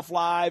Kickoff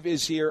Live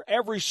is here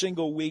every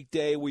single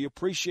weekday. We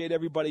appreciate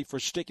everybody for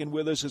sticking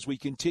with us as we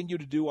continue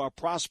to do our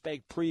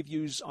prospect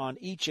previews on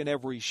each and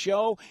every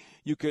show.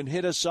 You can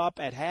hit us up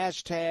at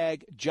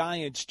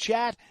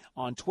 #GiantsChat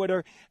on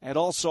Twitter and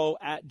also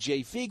at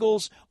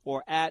JFeagles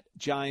or at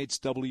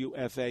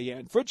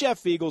GiantsWFAN. For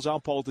Jeff Feagles,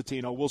 I'm Paul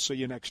Dottino. We'll see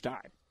you next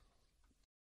time.